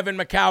Kevin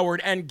McCoward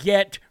and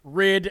get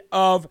rid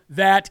of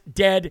that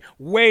dead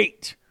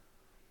weight.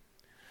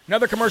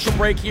 Another commercial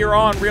break here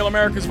on Real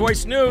America's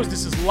Voice News.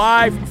 This is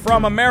live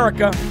from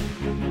America.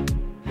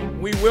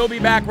 We will be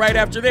back right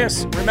after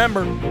this.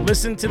 Remember,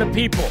 listen to the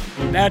people.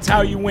 That's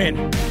how you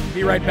win.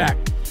 Be right back.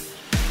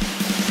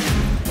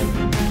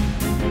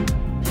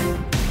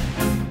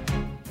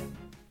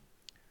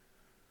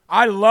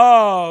 I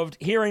loved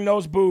hearing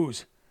those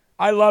boos.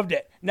 I loved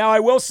it. Now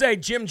I will say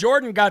Jim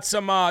Jordan got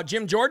some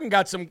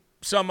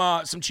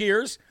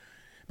cheers,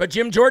 but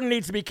Jim Jordan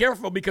needs to be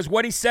careful because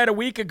what he said a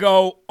week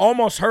ago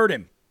almost hurt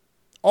him.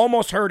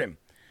 Almost hurt him.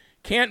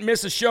 Can't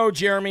miss a show,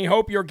 Jeremy.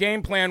 Hope your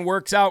game plan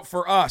works out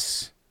for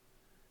us.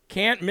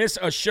 Can't miss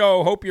a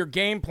show. Hope your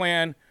game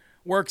plan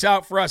works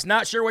out for us.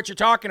 Not sure what you're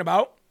talking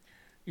about.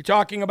 You're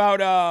talking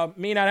about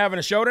me not having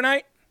a show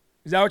tonight?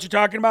 Is that what you're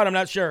talking about? I'm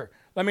not sure.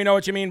 Let me know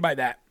what you mean by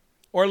that.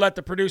 Or let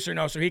the producer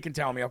know so he can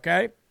tell me,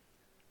 okay?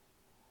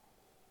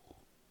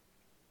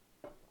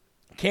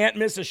 Can't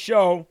miss a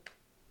show.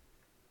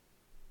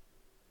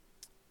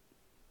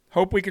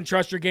 Hope we can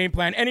trust your game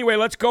plan. Anyway,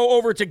 let's go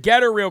over to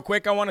Getter real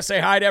quick. I want to say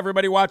hi to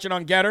everybody watching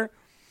on Getter.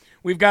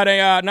 We've got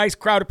a nice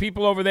crowd of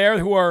people over there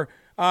who are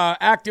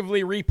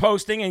actively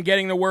reposting and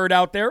getting the word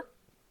out there.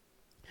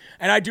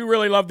 And I do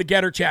really love the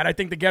Getter chat. I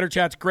think the Getter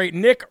chat's great.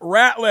 Nick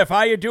Ratliff,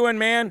 how you doing,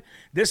 man?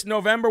 This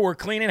November, we're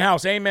cleaning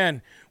house.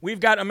 Amen. We've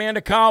got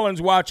Amanda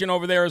Collins watching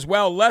over there as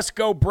well. Let's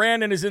Go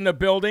Brandon is in the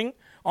building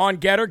on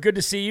Getter. Good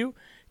to see you.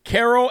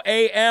 Carol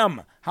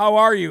A.M., how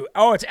are you?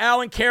 Oh, it's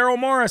Alan Carol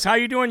Morris. How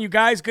you doing, you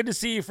guys? Good to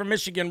see you from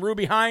Michigan.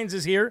 Ruby Hines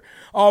is here,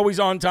 always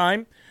on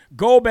time.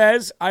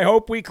 Gobez, I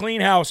hope we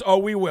clean house. Oh,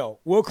 we will.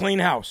 We'll clean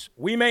house.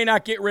 We may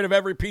not get rid of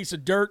every piece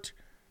of dirt,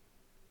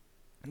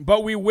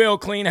 but we will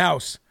clean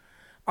house.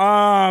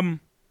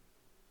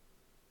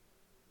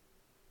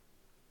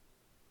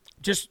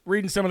 Just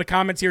reading some of the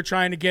comments here,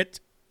 trying to get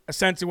a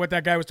sense of what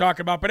that guy was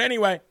talking about. But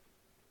anyway,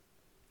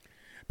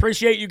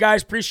 appreciate you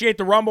guys. Appreciate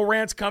the Rumble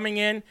rants coming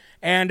in,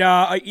 and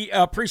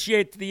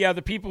appreciate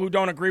the people who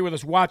don't agree with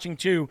us watching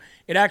too.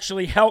 It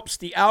actually helps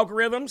the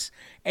algorithms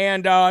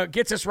and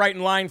gets us right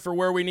in line for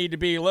where we need to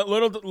be.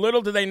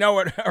 Little do they know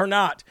it or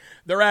not,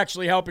 they're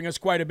actually helping us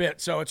quite a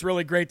bit. So it's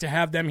really great to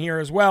have them here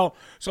as well.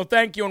 So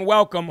thank you and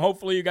welcome.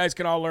 Hopefully you guys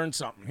can all learn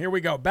something. Here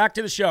we go. Back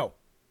to the show.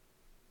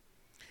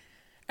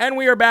 And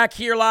we are back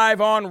here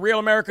live on Real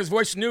America's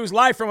Voice News,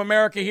 live from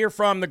America, here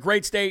from the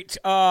great state,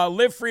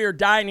 Live Free or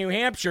Die, New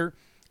Hampshire.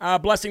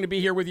 Blessing to be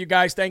here with you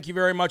guys. Thank you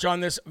very much on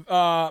this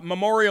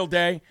Memorial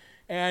Day.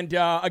 And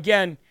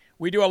again,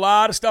 we do a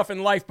lot of stuff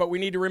in life, but we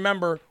need to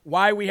remember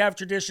why we have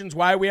traditions,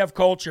 why we have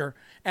culture,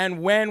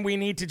 and when we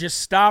need to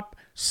just stop,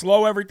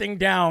 slow everything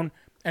down,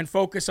 and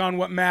focus on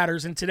what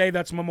matters. And today,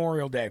 that's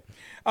Memorial Day.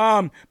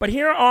 But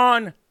here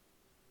on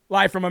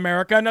Live from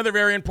America, another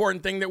very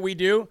important thing that we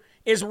do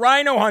is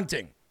rhino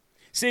hunting.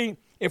 See,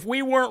 if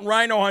we weren't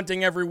rhino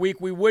hunting every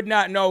week, we would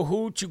not know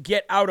who to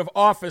get out of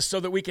office so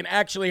that we can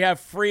actually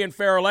have free and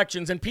fair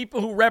elections and people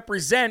who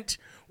represent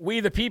we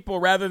the people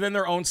rather than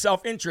their own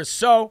self-interest.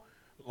 So,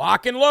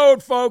 lock and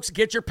load, folks.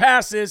 Get your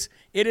passes.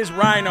 It is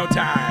rhino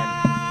time.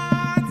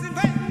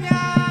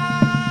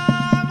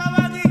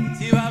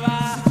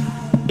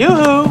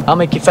 Yoo-hoo! I'll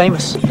make you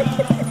famous.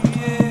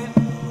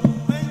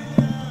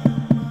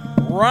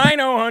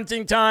 Rhino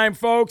hunting time,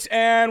 folks.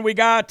 And we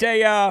got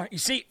you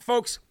see,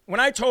 folks, when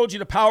I told you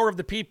the power of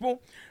the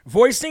people,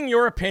 voicing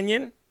your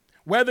opinion,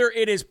 whether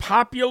it is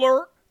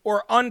popular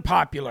or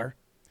unpopular,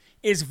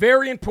 is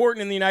very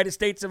important in the United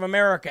States of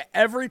America.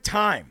 Every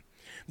time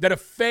that a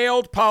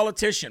failed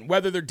politician,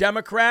 whether they're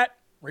Democrat,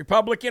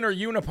 Republican, or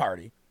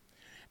Uniparty,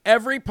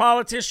 every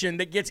politician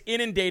that gets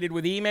inundated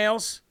with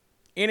emails,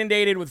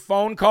 inundated with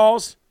phone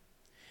calls,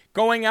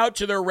 going out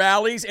to their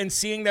rallies and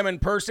seeing them in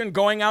person,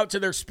 going out to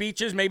their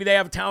speeches, maybe they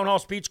have a town hall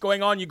speech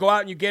going on, you go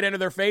out and you get into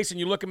their face and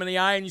you look them in the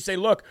eye and you say,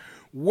 look,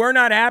 we're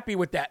not happy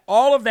with that.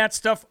 All of that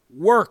stuff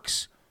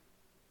works.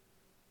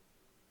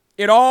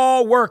 It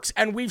all works,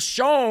 and we've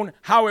shown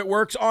how it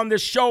works on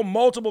this show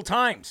multiple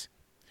times.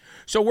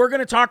 So we're going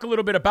to talk a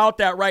little bit about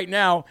that right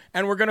now,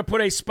 and we're going to put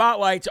a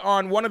spotlight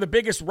on one of the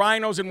biggest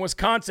rhinos in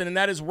Wisconsin, and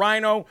that is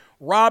Rhino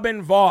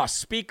Robin Vos,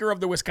 Speaker of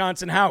the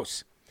Wisconsin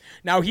House.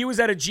 Now, he was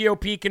at a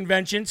GOP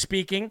convention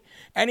speaking,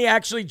 and he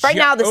actually just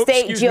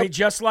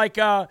like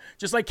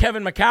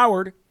Kevin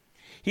McCoward,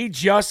 he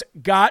just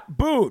got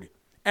booed.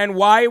 And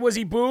why was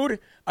he booed?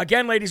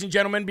 Again, ladies and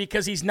gentlemen,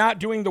 because he's not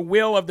doing the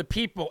will of the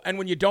people. And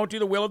when you don't do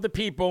the will of the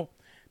people,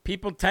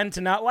 people tend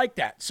to not like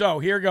that. So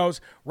here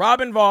goes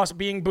Robin Vos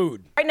being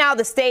booed. Right now,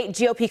 the state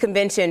GOP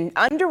convention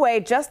underway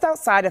just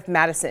outside of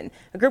Madison.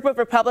 A group of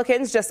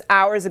Republicans just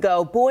hours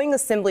ago booing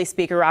Assembly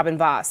Speaker Robin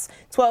Vos.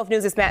 12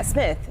 News' Matt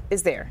Smith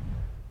is there.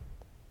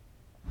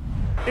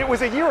 It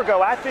was a year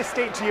ago at this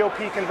state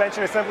GOP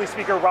convention, Assembly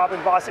Speaker Robin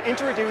Vos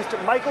introduced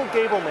Michael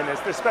Gableman as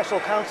the special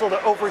counsel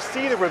to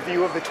oversee the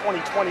review of the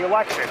 2020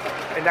 election.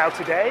 And now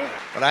today...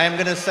 But I am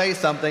going to say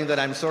something that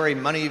I'm sorry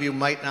many of you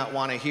might not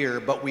want to hear,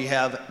 but we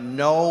have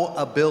no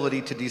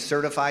ability to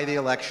decertify the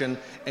election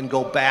and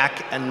go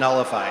back and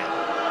nullify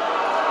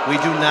it. We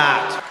do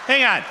not.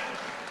 Hang on.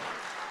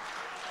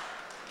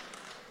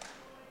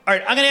 All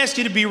right, I'm going to ask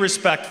you to be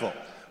respectful.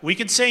 We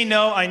can say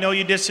no, I know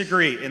you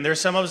disagree, and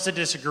there's some of us that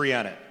disagree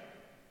on it.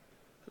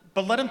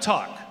 But let him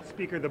talk.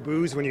 Speaker, the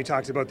booze when you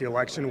talked about the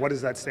election, what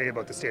does that say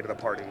about the state of the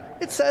party?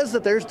 It says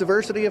that there's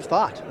diversity of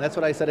thought. That's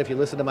what I said if you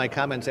listen to my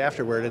comments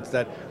afterward. It's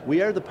that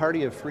we are the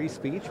party of free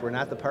speech. We're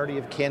not the party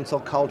of cancel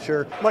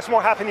culture. Much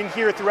more happening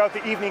here throughout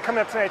the evening.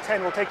 Coming up tonight at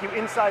 10, we'll take you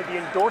inside the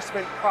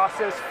endorsement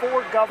process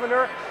for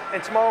governor.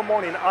 And tomorrow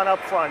morning on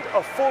Upfront,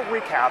 a full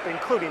recap,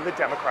 including the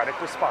Democratic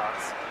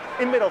response.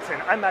 In Middleton,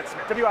 I'm Matt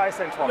Smith,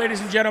 WISN 12.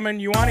 Ladies and gentlemen,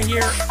 you want to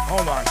hear...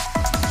 Hold on.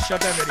 Shut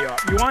that video up.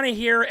 You want to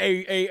hear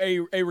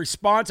a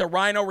response, a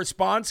rhino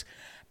response?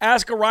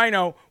 Ask a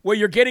rhino, well,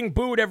 you're getting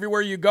booed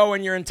everywhere you go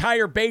and your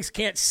entire base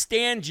can't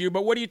stand you,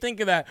 but what do you think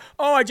of that?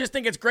 Oh, I just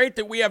think it's great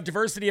that we have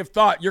diversity of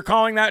thought. You're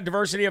calling that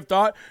diversity of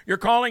thought? You're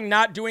calling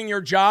not doing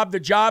your job, the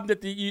job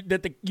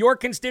that your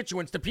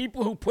constituents, the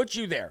people who put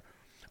you there.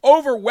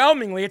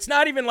 Overwhelmingly, it's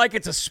not even like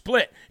it's a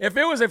split. If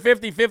it was a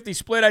 50-50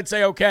 split, I'd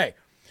say okay.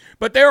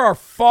 But there are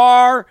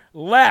far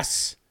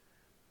less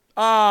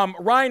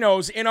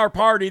rhinos in our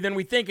party than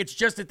we think. It's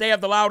just that they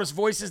have the loudest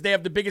voices, they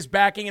have the biggest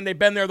backing, and they've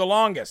been there the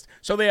longest.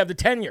 So they have the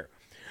tenure.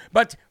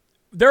 But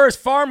there is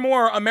far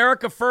more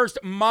America First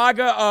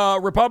MAGA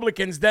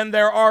Republicans than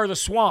there are the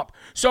swamp.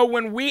 So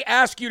when we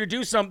ask you to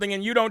do something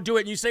and you don't do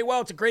it, and you say,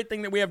 well, it's a great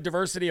thing that we have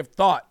diversity of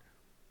thought,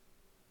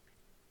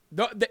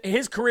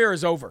 his career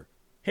is over.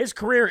 His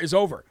career is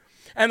over.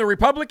 And the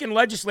Republican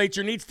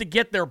legislature needs to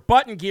get their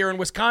butt in gear in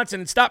Wisconsin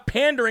and stop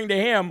pandering to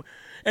him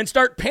and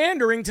start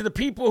pandering to the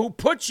people who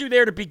put you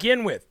there to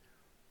begin with.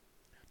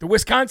 The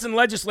Wisconsin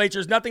legislature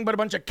is nothing but a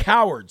bunch of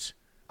cowards.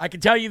 I can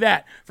tell you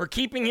that, for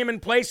keeping him in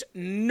place,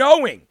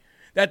 knowing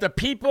that the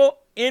people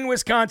in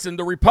Wisconsin,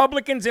 the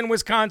Republicans in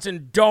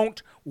Wisconsin,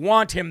 don't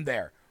want him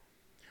there.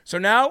 So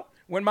now,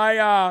 when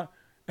my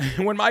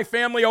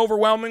family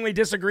overwhelmingly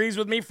disagrees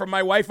with me, from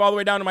my wife all the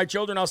way down to my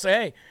children, I'll say,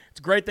 hey, it's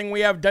a great thing we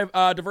have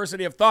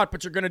diversity of thought,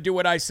 but you're going to do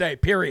what I say,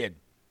 period.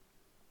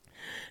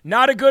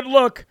 Not a good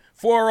look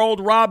for old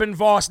Robin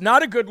Vos.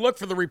 Not a good look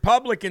for the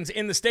Republicans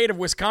in the state of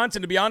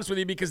Wisconsin, to be honest with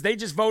you, because they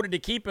just voted to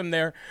keep him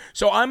there.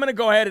 So I'm going to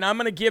go ahead and I'm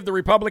going to give the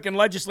Republican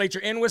legislature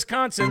in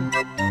Wisconsin...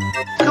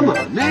 Come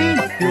on, man.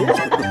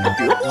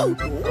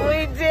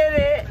 We did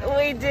it.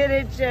 We did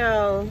it,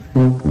 Joe.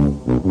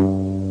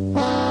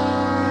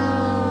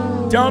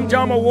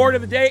 Dumb Award of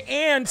the day,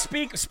 and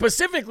speak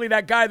specifically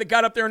that guy that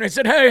got up there and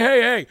said,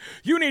 hey,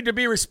 you need to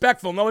be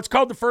respectful. No, it's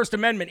called the First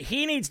Amendment.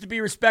 He needs to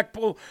be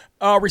respectful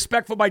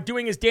by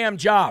doing his damn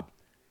job.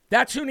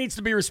 That's who needs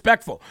to be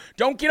respectful.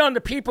 Don't get on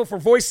the people for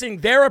voicing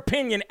their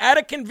opinion at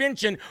a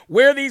convention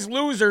where these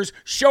losers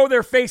show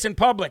their face in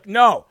public.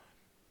 No.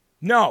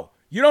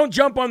 You don't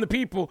jump on the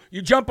people,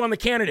 you jump on the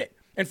candidate.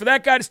 And for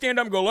that guy to stand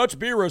up and go, let's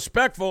be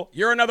respectful,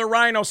 you're another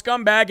rhino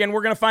scumbag, and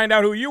we're going to find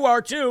out who you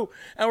are too,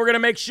 and we're going to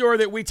make sure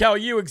that we tell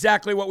you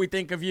exactly what we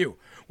think of you.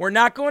 We're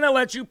not going to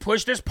let you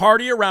push this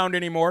party around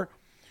anymore,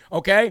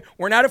 okay?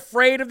 We're not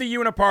afraid of the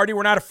uniparty.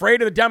 We're not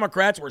afraid of the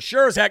Democrats. We're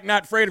sure as heck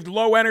not afraid of the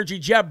low-energy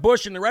Jeb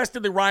Bush and the rest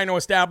of the rhino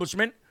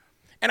establishment.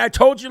 And I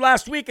told you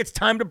last week it's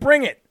time to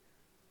bring it.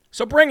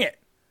 So bring it.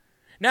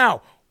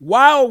 Now,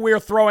 while we're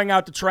throwing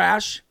out the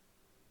trash,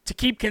 to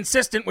keep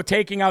consistent with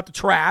taking out the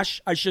trash,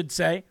 I should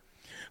say,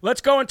 let's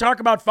go and talk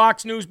about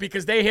Fox News,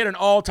 because they hit an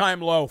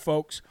all-time low,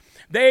 folks.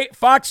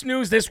 Fox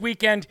News this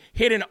weekend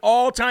hit an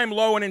all-time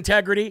low in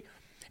integrity.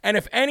 And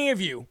if any of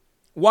you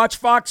watch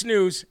Fox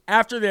News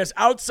after this,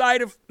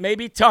 outside of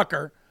maybe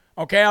Tucker,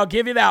 okay, I'll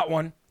give you that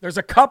one. There's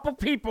a couple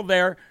people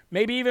there,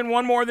 maybe even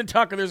one more than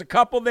Tucker. There's a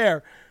couple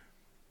there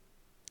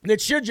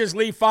that should just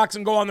leave Fox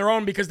and go on their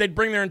own, because they'd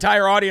bring their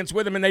entire audience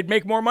with them and they'd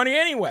make more money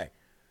anyway.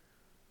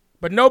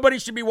 But nobody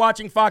should be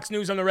watching Fox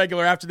News on the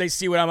regular after they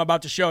see what I'm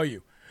about to show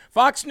you.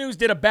 Fox News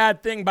did a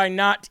bad thing by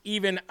not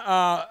even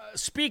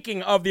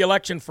speaking of the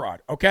election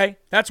fraud, okay?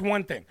 That's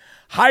one thing.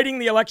 Hiding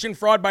the election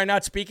fraud by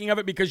not speaking of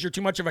it because you're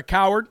too much of a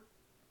coward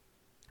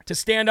to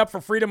stand up for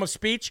freedom of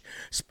speech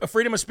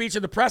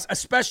of the press,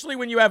 especially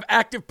when you have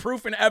active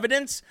proof and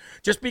evidence,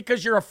 just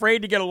because you're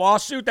afraid to get a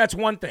lawsuit, that's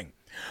one thing.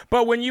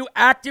 But when you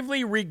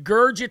actively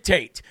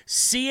regurgitate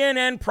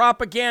CNN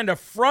propaganda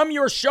from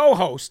your show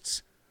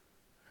hosts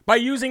by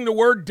using the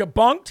word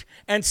debunked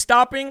and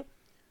stopping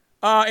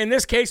in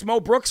this case, Mo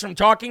Brooks from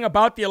talking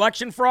about the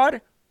election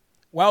fraud,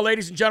 well,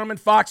 ladies and gentlemen,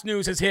 Fox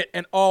News has hit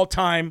an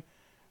all-time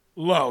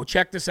low.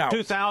 Check this out.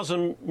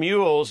 2,000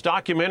 Mules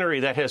documentary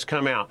that has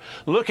come out.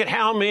 Look at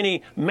how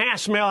many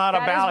mass mail-out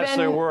of ballots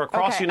there were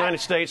across the United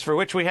States for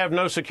which we have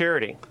no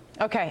security.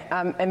 Okay,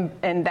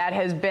 and that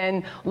has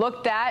been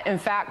looked at and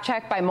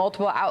fact-checked by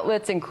multiple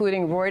outlets,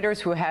 including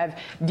Reuters, who have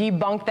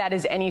debunked that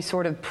as any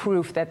sort of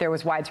proof that there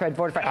was widespread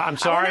voter fraud. I'm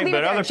sorry,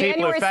 but other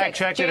people have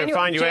fact-checked it and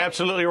find you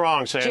absolutely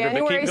wrong, Sandra,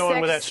 but keep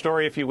going with that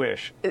story if you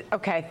wish.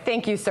 Okay,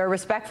 thank you, sir.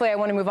 Respectfully, I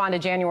want to move on to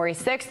January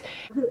 6th.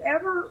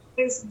 Whoever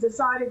is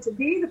decided to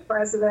be the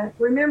president,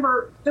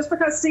 remember, just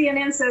because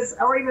CNN says,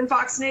 or even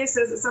Fox News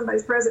says that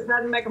somebody's president,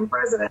 doesn't make them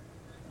president.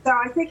 So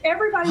I think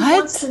everybody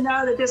wants to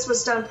know that this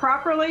was done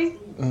properly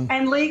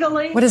and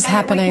legally. What is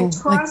happening?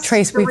 Like,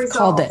 Trace, we've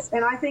called it.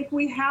 And I think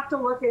we have to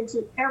look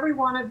into every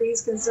one of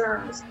these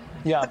concerns.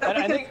 Yeah, and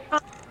I think...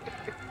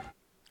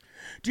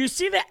 Do you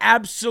see the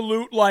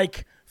absolute,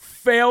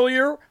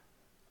 failure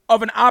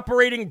of an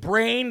operating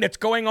brain that's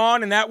going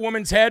on in that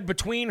woman's head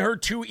between her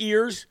two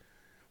ears.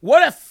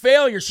 What a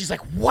failure. She's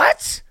like,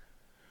 what?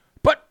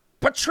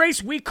 But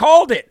Trace, we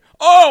called it.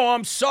 Oh,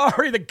 I'm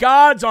sorry. The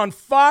gods on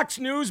Fox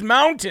News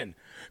Mountain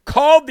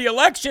called the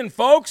election,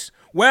 folks.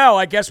 Well,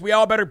 I guess we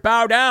all better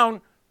bow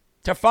down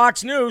to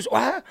Fox News.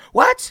 What?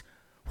 What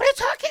are you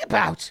talking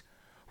about?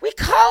 We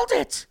called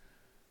it.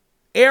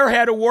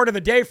 Airhead award of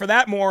the day for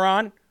that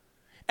moron.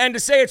 And to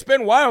say it's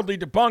been wildly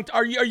debunked.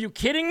 Are you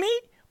kidding me?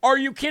 Are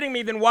you kidding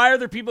me? Then why are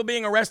there people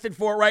being arrested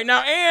for it right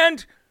now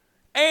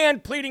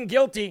and pleading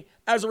guilty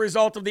as a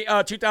result of the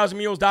 2000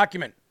 Mules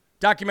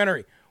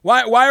documentary?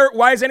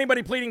 Why is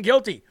anybody pleading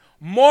guilty?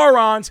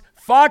 Morons,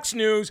 Fox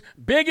News,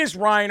 biggest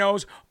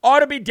rhinos, ought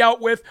to be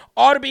dealt with,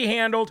 ought to be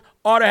handled,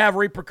 ought to have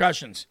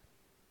repercussions.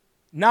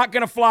 Not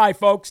going to fly,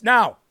 folks.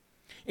 Now,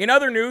 in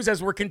other news,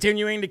 as we're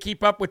continuing to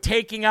keep up with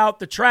taking out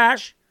the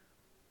trash,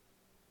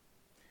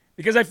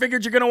 because I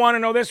figured you're going to want to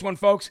know this one,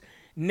 folks.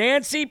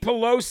 Nancy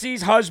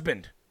Pelosi's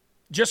husband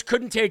just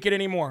couldn't take it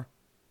anymore.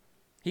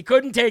 He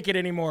couldn't take it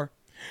anymore.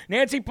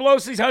 Nancy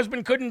Pelosi's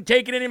husband couldn't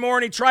take it anymore,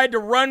 and he tried to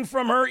run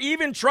from her,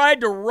 even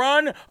tried to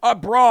run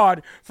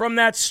abroad from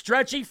that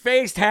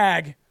stretchy-faced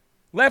hag,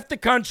 left the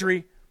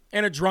country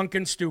in a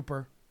drunken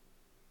stupor.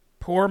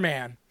 Poor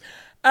man.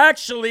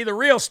 Actually, the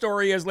real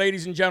story is,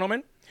 ladies and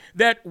gentlemen,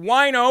 that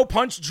wino,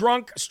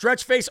 punch-drunk,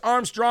 stretch-face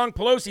Armstrong,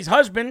 Pelosi's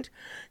husband,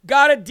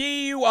 got a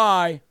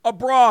DUI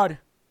abroad.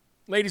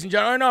 Ladies and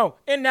gentlemen, no,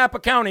 in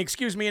Napa County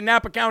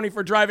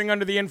for driving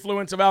under the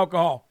influence of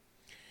alcohol.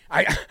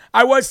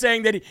 I was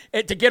saying that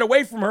to get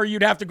away from her,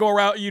 you'd have to go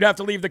around, you'd have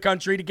to leave the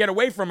country to get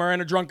away from her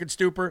in a drunken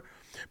stupor.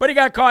 But he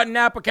got caught in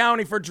Napa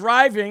County for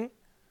driving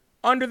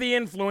under the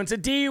influence, a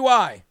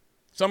DUI.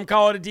 Some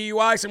call it a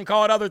DUI, some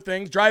call it other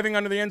things. Driving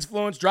under the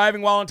influence,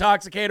 driving while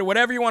intoxicated,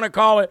 whatever you want to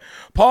call it.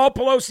 Paul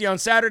Pelosi on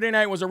Saturday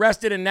night was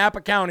arrested in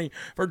Napa County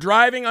for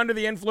driving under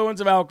the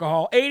influence of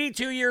alcohol.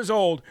 82 years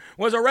old,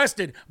 was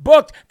arrested,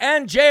 booked,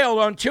 and jailed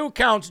on 2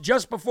 counts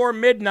just before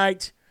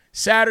midnight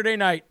Saturday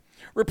night.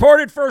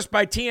 Reported first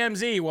by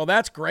TMZ. Well,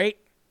 that's great.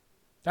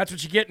 That's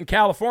what you get in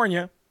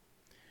California.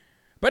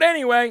 But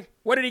anyway,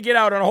 what did he get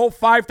out on? A whole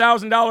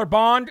 $5,000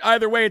 bond?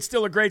 Either way, it's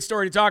still a great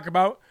story to talk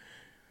about.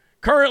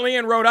 Currently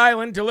in Rhode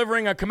Island,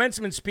 delivering a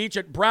commencement speech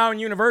at Brown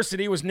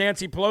University was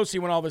Nancy Pelosi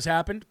when all this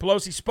happened.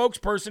 Pelosi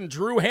spokesperson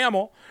Drew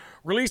Hamill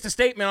released a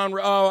statement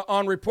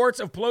on reports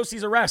of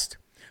Pelosi's arrest.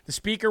 The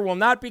speaker will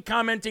not be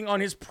commenting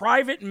on his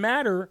private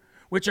matter,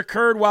 which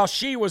occurred while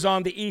she was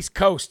on the East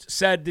Coast,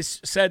 said the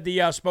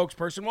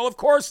spokesperson. Well, of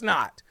course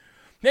not.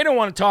 They don't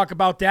want to talk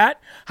about that.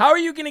 How are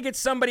you going to get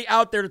somebody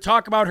out there to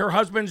talk about her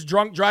husband's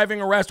drunk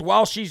driving arrest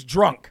while she's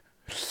drunk?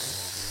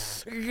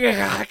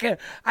 I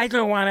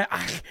don't want to.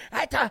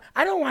 I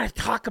don't want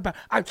to talk about.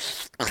 I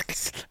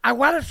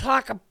want to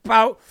talk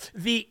about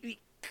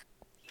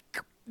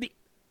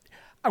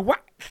I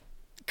want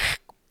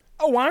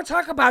to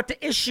talk about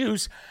the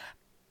issues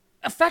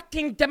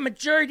affecting the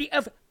majority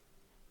of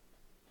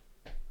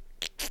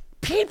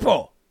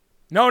people.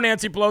 No,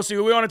 Nancy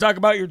Pelosi, we want to talk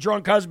about your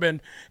drunk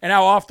husband and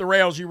how off the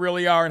rails you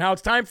really are, and how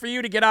it's time for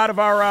you to get out of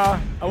our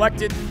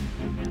elected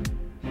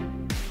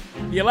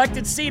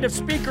seat of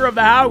Speaker of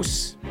the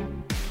House.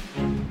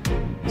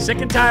 Sick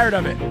and tired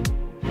of it.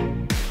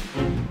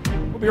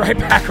 We'll be right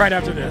back right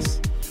after this.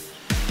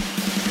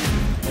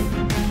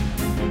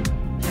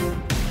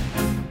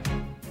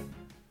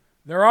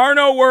 There are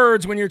no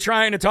words when you're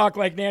trying to talk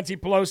like Nancy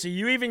Pelosi.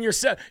 You even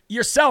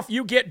yourself,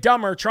 you get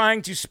dumber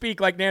trying to speak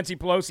like Nancy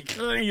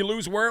Pelosi. You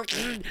lose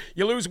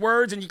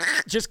words, and you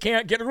just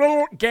can't get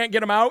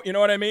them out. You know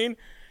what I mean?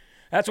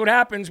 That's what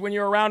happens when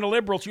you're around a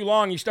liberal too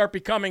long. You start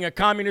becoming a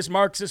communist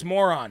Marxist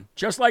moron,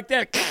 just like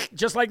that,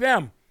 just like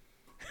them.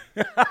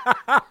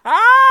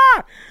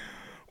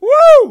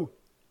 Woo!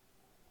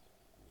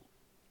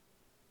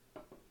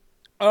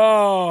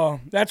 Oh,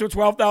 that's what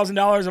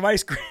 $12,000 of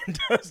ice cream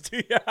does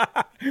to you.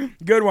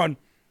 Good one.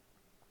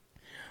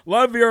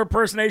 Love your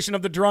impersonation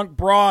of the drunk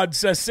broad,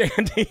 says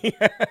Sandy.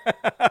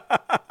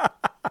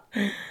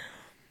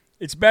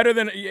 It's better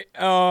than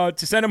to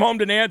send him home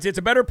to Nancy. It's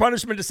a better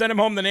punishment to send him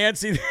home to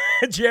Nancy.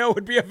 Jail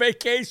would be a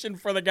vacation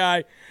for the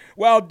guy.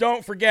 Well,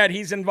 don't forget,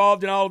 he's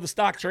involved in all of the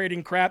stock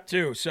trading crap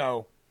too.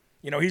 So,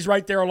 he's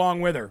right there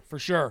along with her, for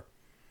sure.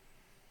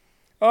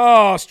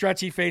 Oh,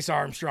 stretchy face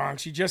Armstrong.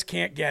 She just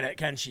can't get it,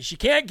 can she? She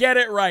can't get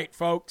it right,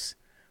 folks.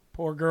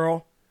 Poor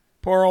girl.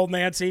 Poor old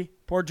Nancy.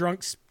 Poor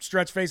drunk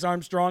stretch face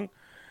Armstrong.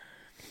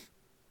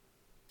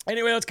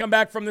 Anyway, let's come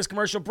back from this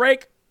commercial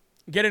break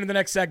and get into the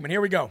next segment.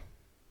 Here we go.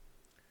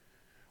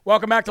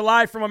 Welcome back to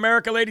Live from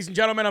America, ladies and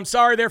gentlemen. I'm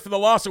sorry there for the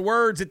loss of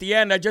words at the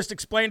end. I just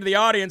explained to the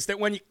audience that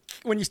when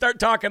you start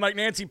talking like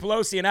Nancy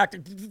Pelosi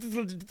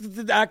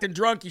and acting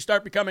drunk, you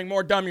start becoming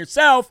more dumb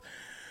yourself.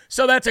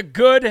 So that's a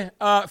good,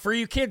 for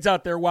you kids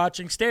out there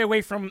watching, stay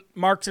away from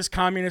Marxist,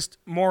 communist,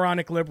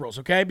 moronic liberals,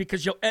 okay?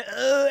 Because you'll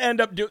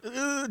end up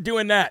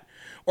doing that.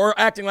 Or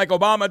acting like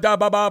Obama,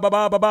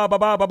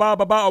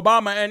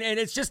 Obama, and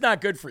it's just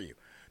not good for you.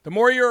 The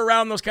more you're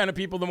around those kind of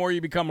people, the more you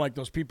become like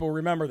those people.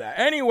 Remember that.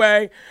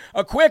 Anyway,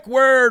 a quick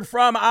word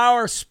from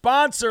our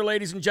sponsor,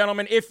 ladies and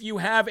gentlemen. If you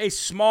have a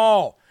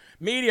small,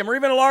 medium, or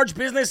even a large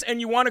business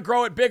and you want to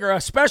grow it bigger,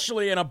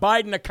 especially in a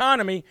Biden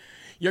economy,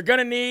 you're going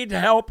to need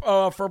help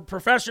for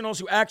professionals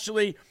who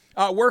actually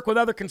work with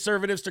other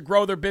conservatives to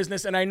grow their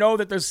business. And I know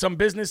that there's some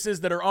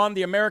businesses that are on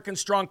the American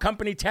Strong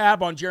Company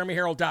tab on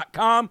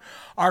JeremyHerrell.com.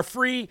 Our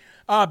free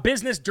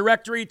business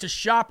directory to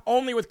shop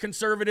only with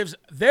conservatives.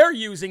 They're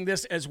using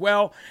this as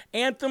well.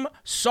 Anthem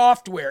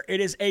Software. It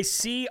is a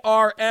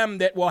CRM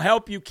that will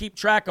help you keep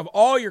track of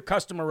all your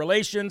customer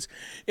relations.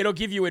 It'll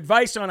give you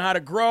advice on how to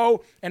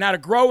grow and how to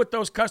grow with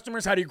those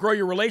customers, how do you grow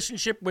your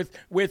relationship with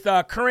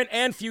current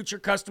and future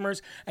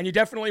customers. And you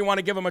definitely want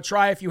to give them a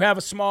try if you have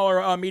a small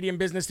or medium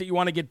business that you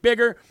want to get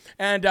bigger.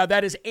 And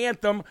that is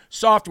Anthem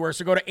Software.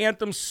 So go to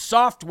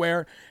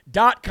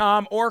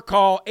anthemsoftware.com or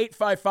call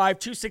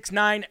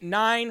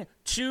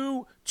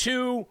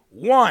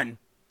 855-269-9221.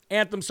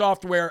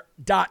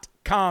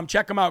 anthemsoftware.com.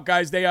 Check them out,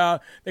 guys.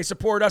 They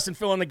support us and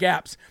fill in the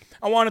gaps.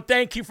 I want to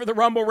thank you for the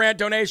Rumble Rant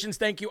donations.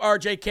 Thank you,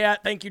 RJ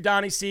Cat. Thank you,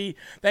 Donnie C.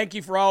 Thank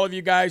you for all of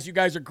you guys. You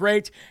guys are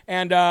great,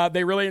 and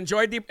they really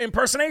enjoyed the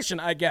impersonation,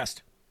 I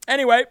guessed.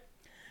 Anyway,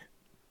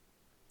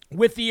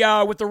 with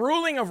the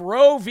ruling of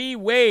Roe v.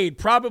 Wade,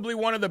 probably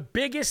one of the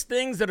biggest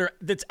things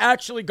that's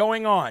actually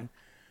going on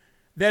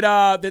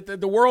that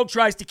the world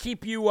tries to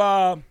keep you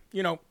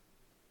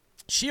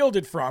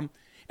shielded from,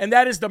 and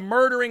that is the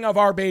murdering of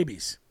our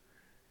babies.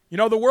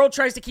 The world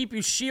tries to keep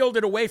you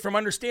shielded away from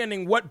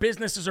understanding what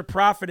businesses are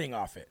profiting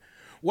off it,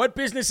 what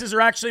businesses are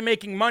actually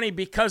making money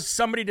because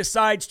somebody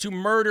decides to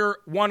murder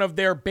one of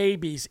their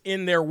babies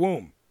in their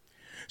womb.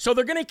 So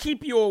they're going to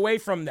keep you away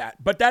from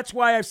that. But that's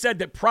why I've said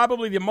that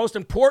probably the most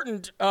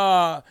important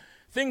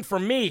thing for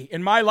me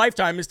in my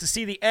lifetime is to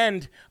see the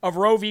end of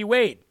Roe v.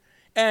 Wade.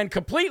 And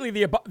completely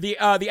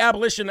the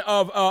abolition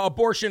of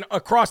abortion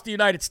across the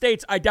United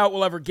States, I doubt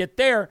we'll ever get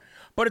there,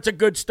 but it's a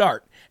good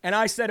start. And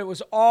I said it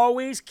was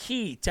always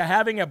key to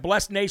having a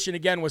blessed nation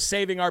again was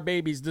saving our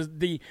babies.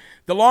 The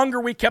longer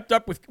we kept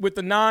up with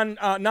the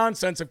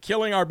nonsense of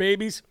killing our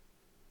babies,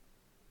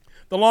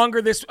 the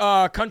longer this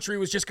country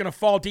was just going to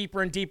fall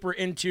deeper and deeper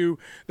into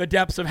the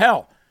depths of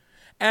hell.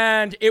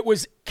 And it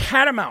was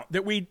catamount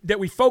that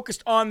we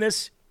focused on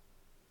this,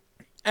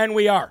 and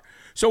we are.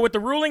 So with the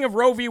ruling of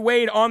Roe v.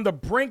 Wade on the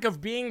brink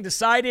of being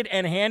decided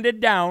and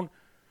handed down,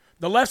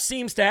 the left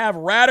seems to have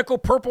radical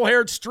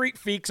purple-haired street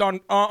freaks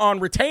on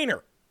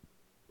retainer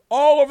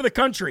all over the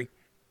country,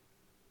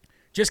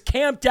 just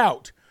camped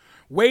out,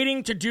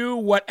 waiting to do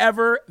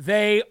whatever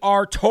they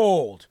are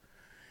told.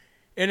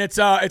 And it's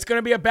going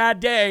to be a bad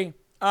day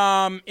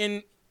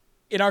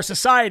in our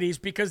societies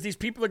because these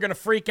people are going to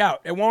freak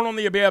out. It won't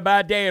only be a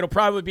bad day, it'll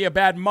probably be a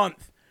bad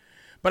month.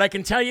 But I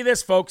can tell you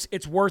this, folks,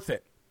 it's worth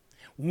it.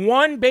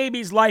 One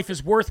baby's life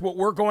is worth what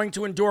we're going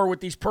to endure with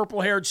these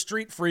purple-haired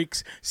street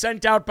freaks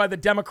sent out by the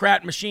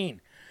Democrat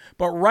machine.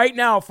 But right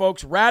now,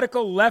 folks,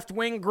 radical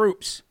left-wing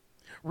groups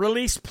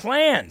release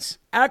plans,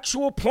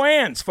 actual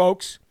plans,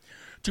 folks,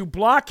 to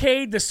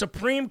blockade the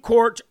Supreme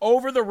Court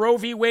over the Roe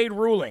v. Wade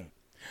ruling.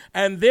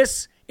 And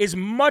this is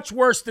much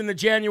worse than the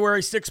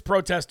January 6th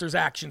protesters'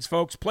 actions,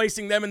 folks,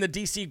 placing them in the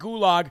D.C.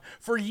 gulag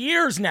for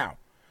years now.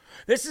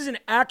 This is an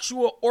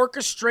actual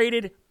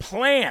orchestrated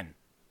plan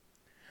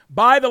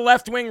by the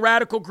left-wing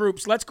radical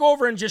groups. Let's go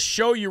over and just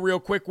show you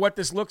real quick what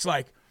this looks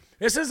like.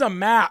 This is a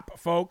map,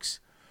 folks.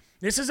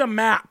 This is a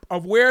map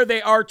of where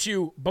they are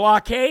to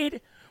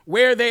blockade,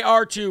 where they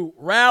are to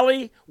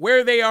rally,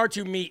 where they are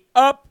to meet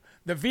up,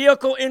 the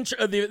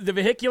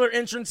vehicular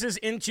entrances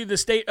into the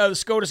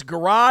SCOTUS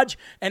garage,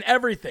 and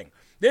everything.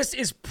 This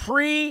is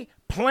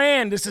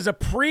pre-planned. This is a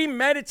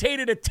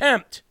premeditated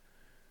attempt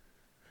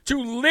to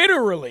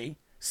literally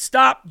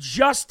stop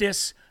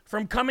justice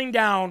from coming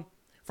down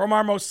from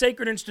our most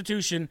sacred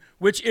institution,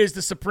 which is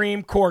the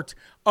Supreme Court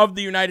of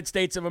the United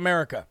States of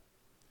America.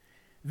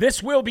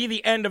 This will be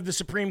the end of the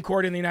Supreme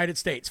Court in the United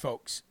States,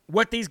 folks.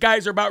 What these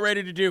guys are about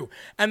ready to do.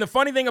 And the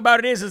funny thing about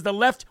it is the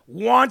left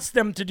wants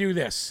them to do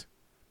this.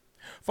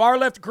 Far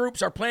left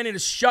groups are planning to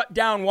shut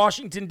down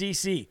Washington,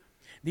 D.C.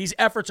 These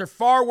efforts are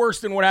far worse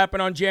than what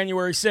happened on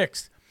January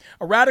 6th.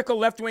 A radical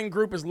left-wing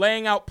group is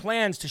laying out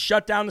plans to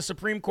shut down the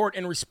Supreme Court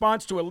in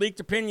response to a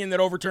leaked opinion that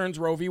overturns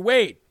Roe v.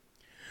 Wade.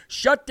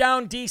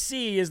 Shutdown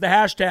DC is the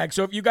hashtag.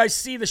 So if you guys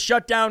see the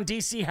Shutdown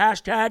DC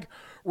hashtag,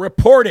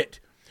 report it.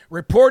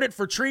 Report it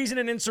for treason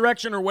and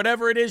insurrection or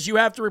whatever it is you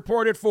have to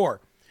report it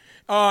for.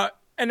 And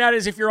that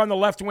is if you're on the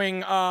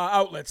left-wing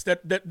outlets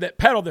that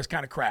peddle this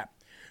kind of crap.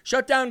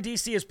 Shutdown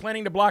DC is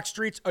planning to block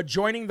streets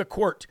adjoining the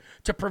court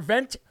to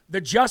prevent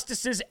the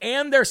justices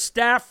and their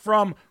staff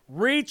from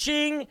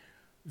reaching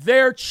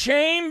their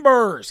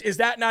chambers. Is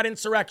that not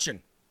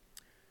insurrection?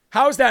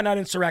 How is that not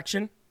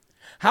insurrection?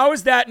 How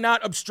is that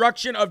not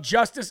obstruction of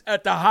justice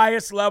at the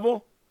highest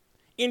level?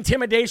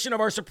 Intimidation of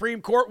our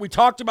Supreme Court. We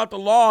talked about the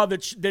law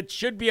that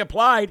should be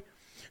applied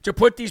to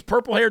put these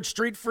purple-haired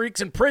street freaks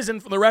in prison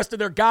for the rest of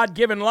their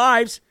God-given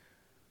lives.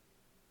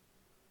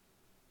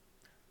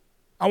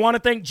 I want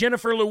to thank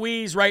Jennifer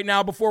Louise right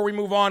now before we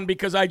move on,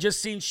 because I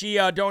just seen she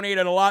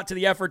donated a lot to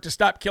the effort to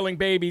stop killing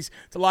babies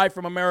to Live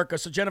from America.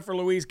 So Jennifer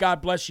Louise,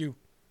 God bless you.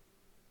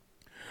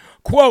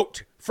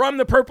 Quote from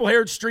the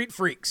purple-haired street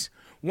freaks: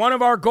 one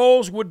of our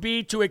goals would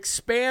be to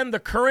expand the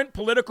current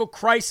political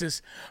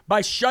crisis by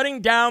shutting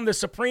down the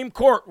Supreme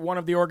Court, one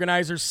of the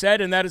organizers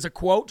said, and that is a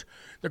quote.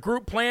 The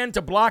group planned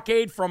to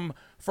blockade from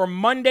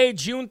Monday,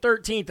 June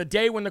 13th, a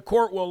day when the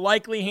court will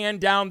likely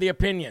hand down the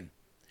opinion.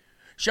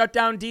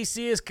 Shutdown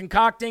D.C. is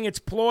concocting its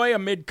ploy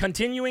amid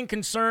continuing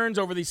concerns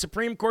over the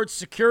Supreme Court's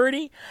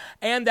security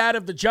and that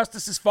of the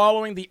justices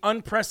following the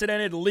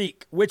unprecedented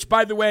leak, which,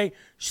 by the way,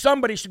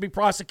 somebody should be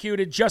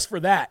prosecuted just for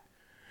that.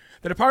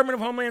 The Department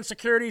of Homeland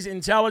Security's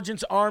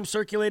intelligence arm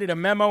circulated a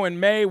memo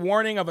in May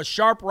warning of a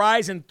sharp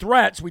rise in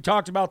threats, we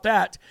talked about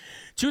that,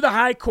 to the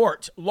High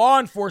Court. Law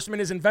enforcement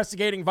is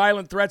investigating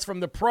violent threats from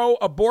the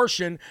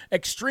pro-abortion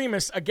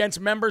extremists against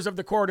members of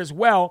the court, as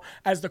well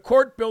as the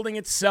court building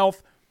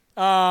itself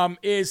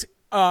is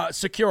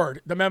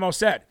secured, the memo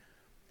said.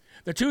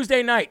 The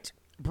Tuesday night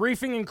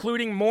briefing,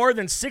 including more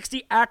than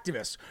 60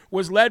 activists,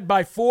 was led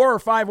by 4 or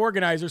 5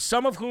 organizers,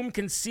 some of whom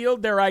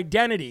concealed their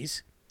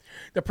identities.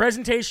 The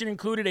presentation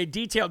included a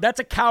detailed, that's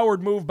a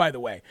coward move, by the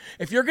way.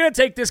 If you're going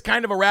to take this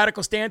kind of a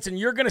radical stance and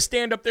you're going to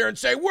stand up there and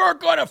say, we're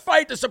going to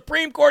fight the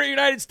Supreme Court of the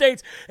United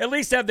States, at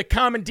least have the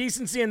common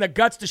decency and the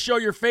guts to show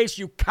your face,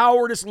 you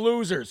cowardice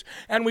losers.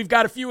 And we've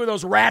got a few of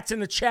those rats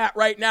in the chat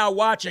right now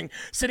watching,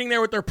 sitting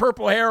there with their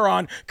purple hair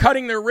on,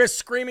 cutting their wrists,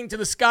 screaming to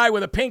the sky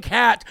with a pink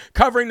hat,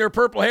 covering their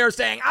purple hair,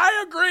 saying,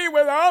 I agree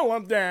with all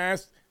of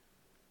this.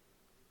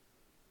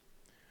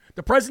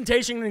 The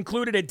presentation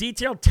included a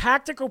detailed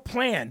tactical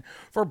plan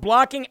for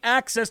blocking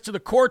access to the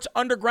court's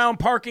underground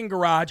parking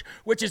garage,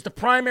 which is the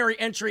primary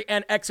entry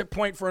and exit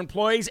point for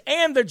employees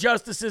and the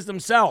justices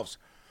themselves.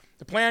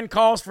 The plan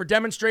calls for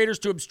demonstrators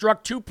to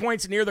obstruct 2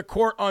 points near the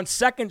court on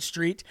 2nd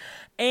Street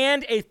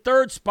and a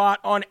 3rd spot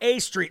on A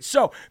Street.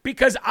 So,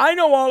 because I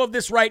know all of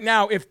this right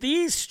now, if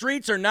these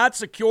streets are not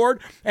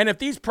secured and if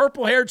these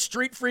purple-haired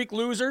street freak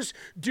losers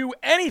do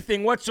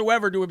anything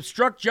whatsoever to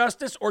obstruct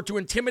justice or to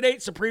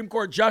intimidate Supreme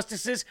Court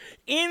justices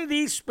in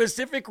these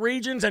specific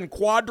regions and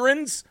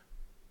quadrants,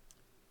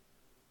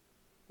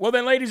 well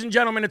then, ladies and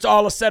gentlemen, it's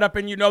all a setup,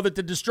 and you know that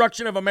the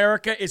destruction of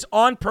America is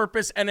on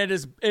purpose, and it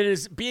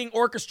is being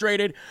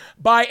orchestrated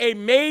by a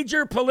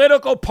major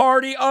political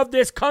party of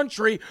this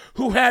country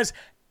who has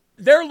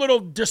their little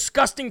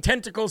disgusting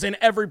tentacles in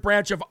every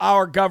branch of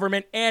our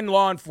government and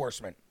law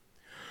enforcement.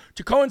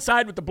 To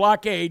coincide with the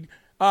blockade,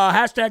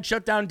 hashtag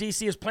Shutdown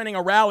DC is planning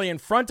a rally in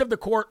front of the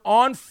court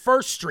on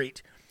 1st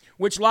Street,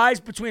 which lies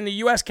between the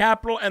U.S.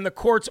 Capitol and the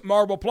court's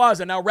Marble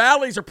Plaza. Now,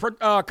 rallies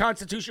are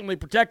constitutionally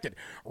protected.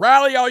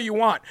 Rally all you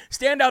want.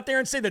 Stand out there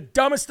and say the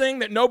dumbest thing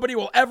that nobody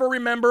will ever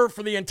remember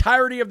for the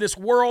entirety of this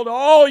world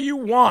all you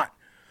want.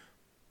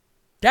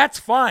 That's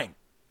fine.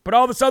 But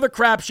all this other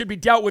crap should be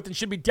dealt with, and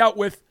should be dealt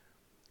with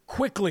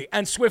quickly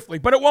and swiftly.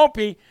 But it won't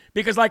be,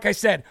 because like I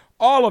said,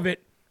 all of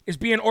it is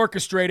being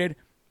orchestrated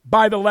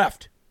by the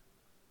left.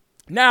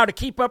 Now, to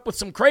keep up with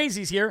some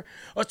crazies here,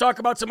 let's talk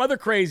about some other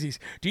crazies.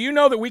 Do you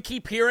know that we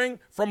keep hearing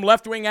from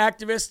left-wing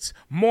activists,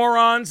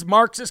 morons,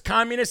 Marxists,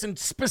 communists, and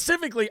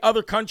specifically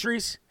other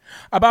countries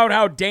about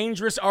how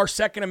dangerous our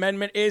Second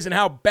Amendment is and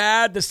how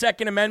bad the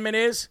Second Amendment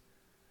is?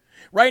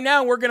 Right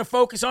now, we're going to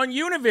focus on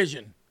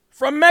Univision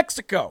from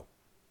Mexico.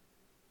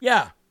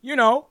 Yeah, you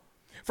know,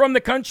 from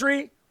the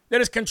country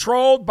that is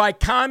controlled by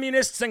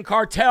communists and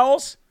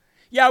cartels.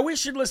 Yeah, we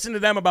should listen to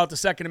them about the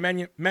Second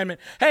Amendment.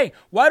 Hey,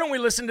 why don't we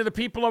listen to the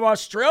people of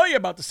Australia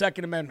about the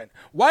Second Amendment?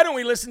 Why don't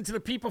we listen to the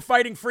people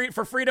fighting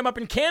for freedom up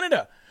in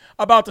Canada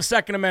about the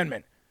Second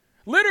Amendment?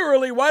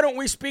 Literally, why don't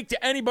we speak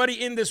to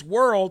anybody in this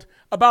world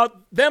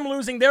about them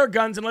losing their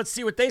guns, and let's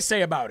see what they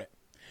say about it.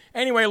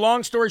 Anyway,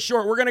 long story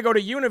short, we're going to go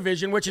to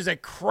Univision, which is a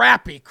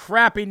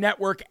crappy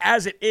network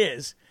as it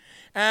is.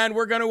 And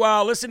we're going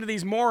to listen to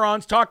these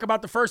morons talk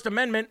about the First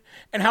Amendment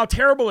and how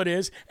terrible it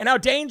is and how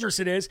dangerous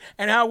it is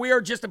and how we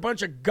are just a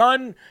bunch of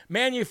gun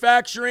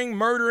manufacturing,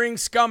 murdering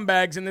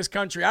scumbags in this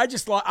country. I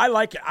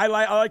like it. I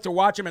like to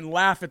watch them and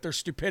laugh at their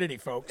stupidity,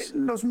 folks.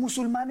 Los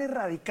musulmanes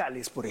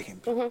radicales, por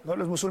ejemplo, ¿no?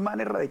 Los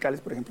musulmanes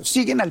radicales, por ejemplo,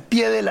 siguen al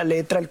pie de la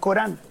letra el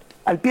Corán.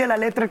 Al pie de la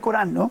letra el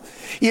Corán, ¿no?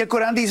 Y el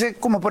Corán dice,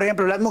 como por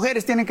ejemplo, las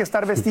mujeres tienen que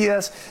estar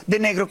vestidas de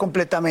negro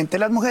completamente,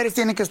 las mujeres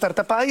tienen que estar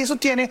tapadas, y eso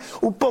tiene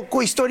un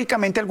poco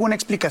históricamente alguna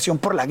explicación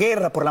por la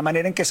guerra, por la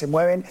manera en que se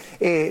mueven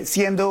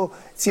siendo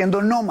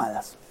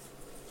nómadas.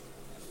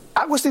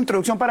 Hago esta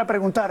introducción para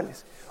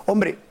preguntarles,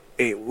 hombre,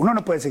 uno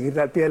no puede seguir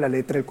al pie de la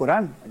letra el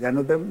Corán, ya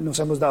nos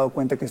hemos dado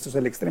cuenta que esto es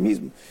el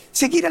extremismo.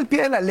 Seguir al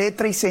pie de la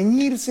letra y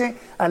ceñirse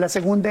a la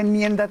segunda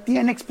enmienda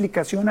tiene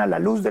explicación a la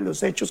luz de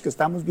los hechos que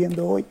estamos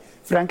viendo hoy,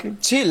 Franklin.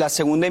 Sí, la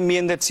segunda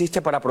enmienda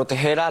existe para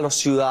proteger a los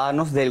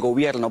ciudadanos del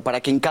gobierno,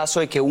 para que en caso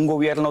de que un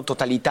gobierno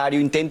totalitario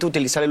intente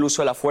utilizar el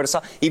uso de la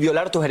fuerza y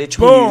violar tus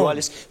derechos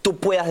individuales, tú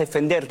puedas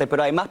defenderte,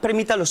 pero además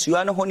permite a los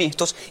ciudadanos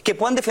honestos que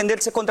puedan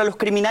defenderse contra los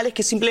criminales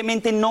que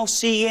simplemente no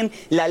siguen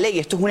la ley.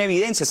 Esto es una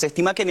evidencia. Se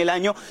estima que en el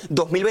año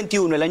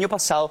 2021, el año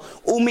pasado,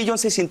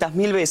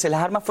 1.600.000 veces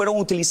las armas fueron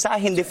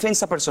utilizadas en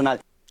defensa personal.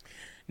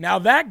 Now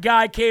that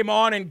guy came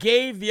on and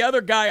gave the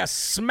other guy a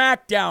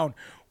smackdown.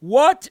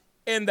 What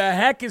in the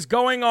heck is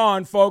going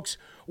on, folks,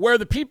 where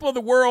the people of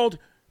the world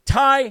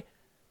tie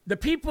the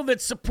people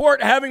that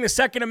support having the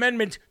Second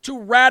Amendment to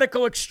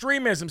radical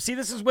extremism? See,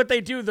 this is what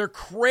they do. They're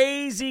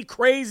crazy,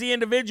 crazy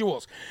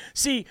individuals.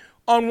 See,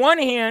 on one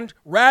hand,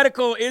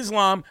 radical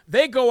Islam,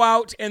 they go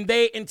out and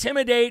they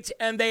intimidate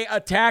and they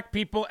attack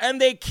people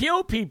and they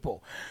kill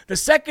people. The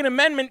Second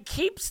Amendment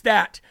keeps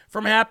that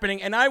from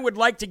happening, and I would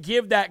like to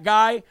give that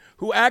guy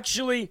who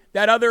actually,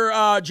 that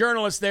other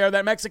journalist there,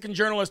 that Mexican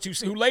journalist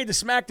who laid the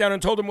smackdown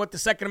and told him what the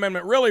Second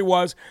Amendment really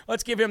was,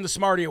 let's give him the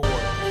Smarty Award.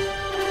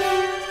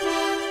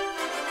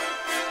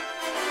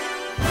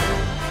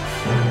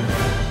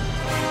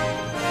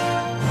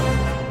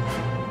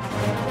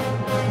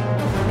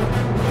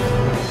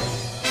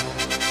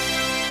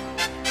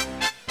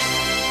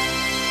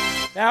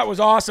 That was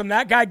awesome.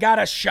 That guy got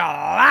a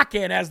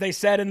shellacking, as they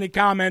said in the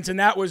comments, and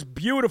that was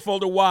beautiful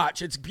to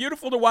watch. It's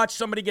beautiful to watch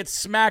somebody get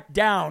smacked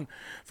down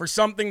for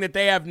something that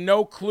they have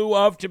no clue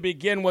of to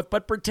begin with,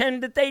 but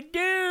pretend that they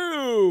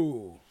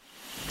do.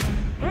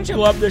 Don't you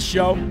love this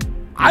show?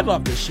 I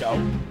love this show.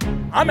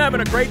 I'm having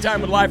a great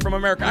time with Live from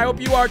America. I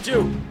hope you are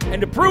too.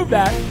 And to prove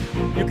that,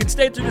 you can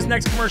stay through this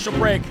next commercial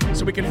break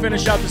so we can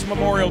finish out this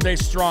Memorial Day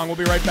strong. We'll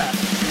be right back.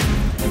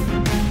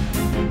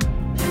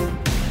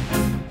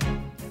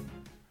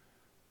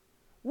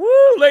 Woo,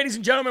 ladies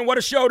and gentlemen, what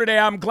a show today.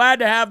 I'm glad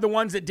to have the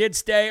ones that did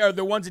stay or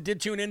the ones that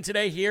did tune in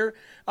today here.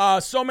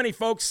 So many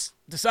folks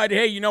decided,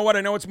 hey, you know what?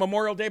 I know it's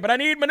Memorial Day, but I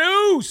need my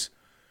news.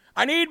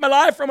 I need my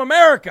Live from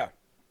America.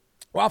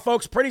 Well,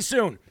 folks, pretty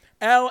soon,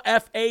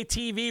 LFA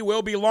TV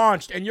will be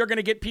launched, and you're going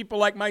to get people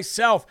like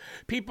myself,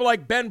 people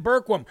like Ben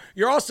Berkwam.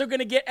 You're also going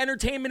to get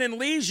entertainment and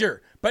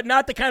leisure, but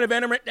not the kind of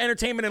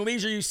entertainment and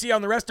leisure you see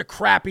on the rest of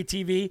crappy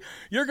TV.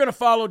 You're going to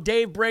follow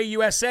Dave Bray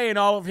USA and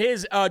all of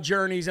his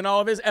journeys and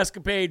all of his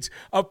escapades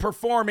of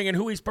performing and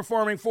who he's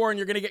performing for, and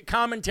you're going to get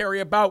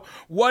commentary about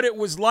what it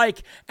was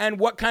like and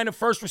what kind of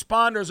first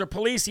responders or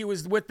police he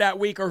was with that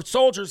week or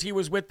soldiers he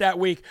was with that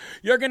week.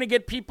 You're going to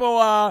get people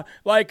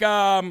like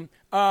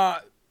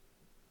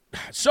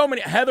so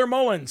many, Heather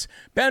Mullins,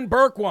 Ben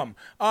Berkwam,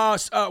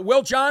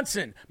 Will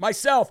Johnson,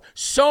 myself,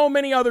 so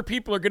many other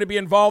people are going to be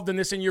involved in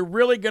this, and you're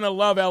really going to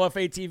love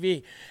LFA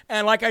TV.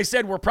 And like I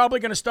said, we're probably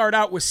going to start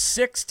out with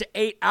 6 to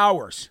 8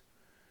 hours.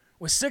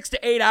 With 6 to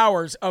 8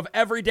 hours of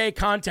everyday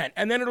content,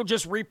 and then it'll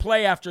just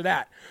replay after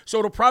that. So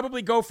it'll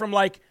probably go from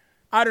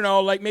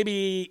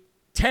maybe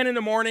 10 in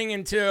the morning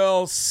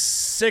until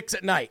 6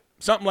 at night,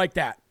 something like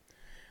that.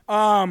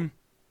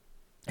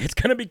 It's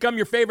going to become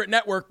your favorite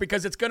network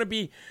because it's going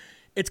to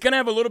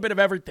have a little bit of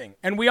everything.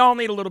 And we all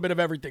need a little bit of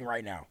everything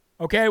right now.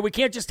 Okay? We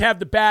can't just have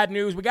the bad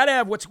news. We got to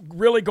have what's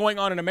really going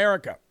on in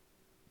America.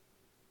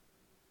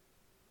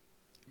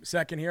 A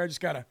second here. I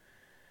just got to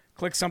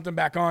click something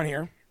back on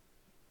here.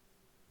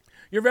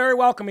 You're very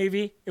welcome,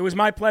 Evie. It was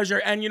my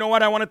pleasure. And you know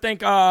what? I want to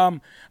thank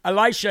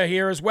Elisha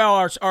here as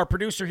well, our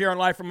producer here on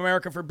Live from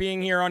America, for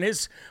being here on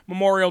his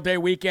Memorial Day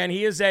weekend.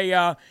 He is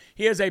a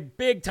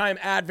big-time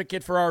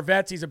advocate for our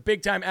vets. He's a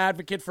big-time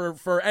advocate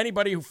for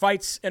anybody who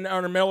fights in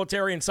our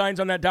military and signs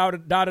on that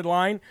dotted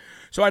line.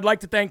 So I'd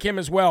like to thank him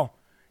as well.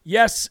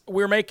 Yes,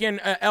 we're making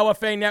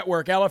LFA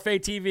Network,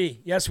 LFA TV.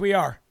 Yes, we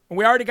are. And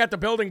we already got the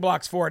building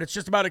blocks for it. It's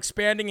just about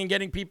expanding and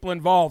getting people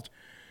involved.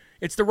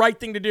 It's the right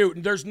thing to do.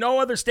 There's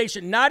no other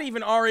station, not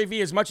even RAV,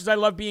 as much as I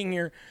love being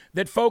here,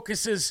 that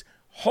focuses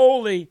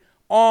wholly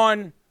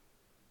on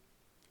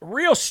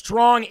real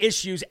strong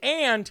issues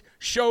and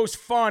shows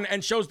fun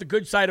and shows the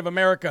good side of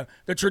America,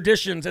 the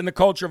traditions and the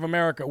culture of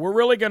America. We're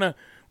really gonna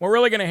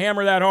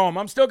hammer that home.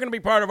 I'm still gonna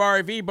be part of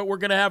RAV, but we're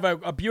gonna have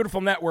a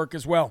beautiful network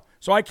as well.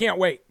 So I can't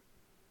wait.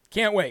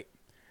 Can't wait.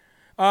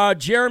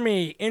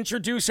 Jeremy,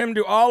 introduce him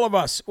to all of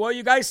us. Well,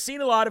 you guys seen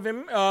a lot of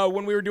him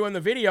when we were doing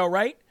the video,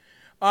 right?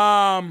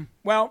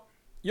 Well,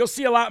 you'll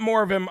see a lot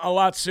more of him a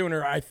lot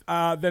sooner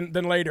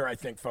than later, I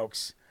think,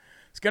 folks.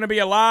 It's going to be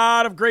a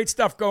lot of great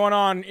stuff going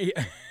on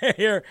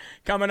here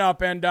coming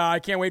up, and I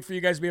can't wait for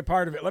you guys to be a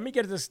part of it. Let me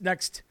get this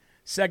next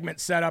segment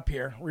set up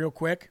here real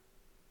quick.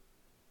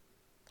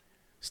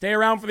 Stay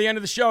around for the end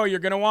of the show. You're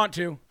going to want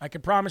to. I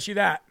can promise you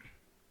that.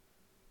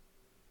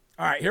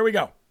 All right, here we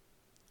go.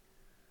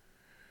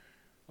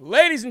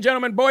 Ladies and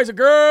gentlemen, boys and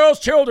girls,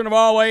 children of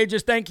all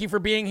ages, thank you for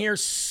being here.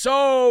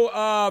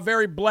 So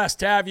very blessed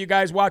to have you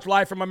guys watch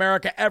Live from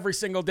America every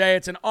single day.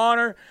 It's an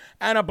honor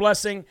and a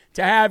blessing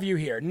to have you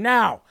here.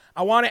 Now,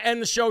 I want to end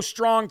the show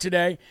strong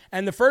today,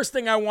 and the first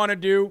thing I want to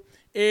do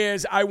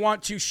is I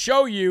want to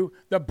show you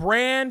the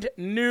brand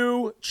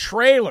new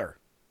trailer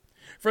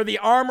for the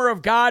Armor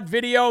of God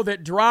video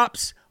that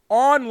drops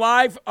on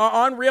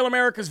Real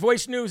America's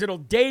Voice News. It'll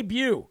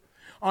debut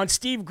on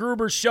Steve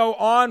Gruber's show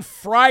on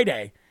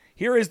Friday.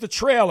 Here is the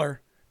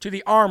trailer to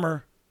the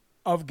Armor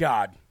of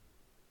God.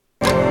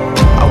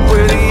 I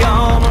wear the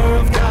armor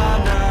of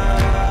God now.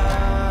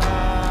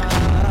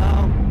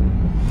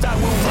 That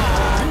will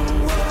fight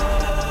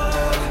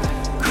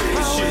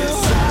Christian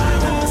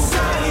science.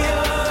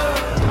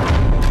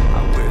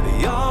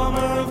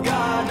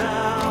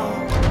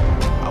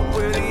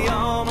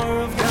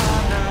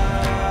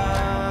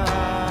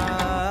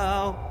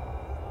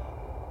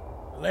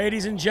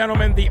 Ladies and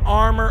gentlemen, the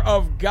Armor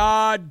of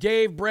God,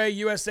 Dave Bray,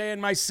 USA,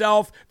 and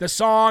myself. The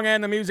song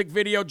and the music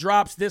video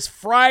drops this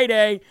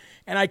Friday,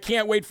 and I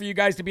can't wait for you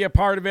guys to be a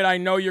part of it. I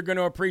know you're going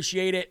to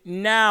appreciate it.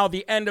 Now,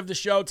 the end of the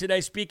show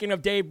today. Speaking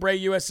of Dave Bray,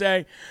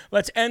 USA,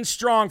 let's end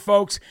strong,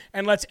 folks,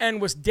 and let's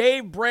end with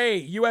Dave Bray,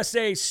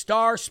 USA's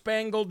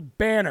Star-Spangled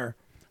Banner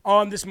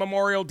on this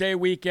Memorial Day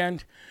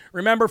weekend.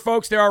 Remember,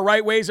 folks, there are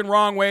right ways and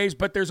wrong ways,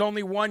 but there's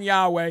only one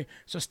Yahweh.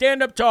 So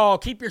stand up tall,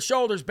 keep your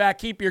shoulders back,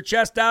 keep your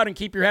chest out, and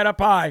keep your head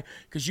up high,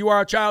 because you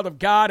are a child of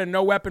God, and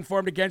no weapon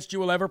formed against you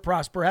will ever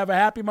prosper. Have a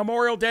happy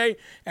Memorial Day,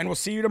 and we'll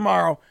see you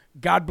tomorrow.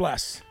 God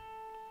bless.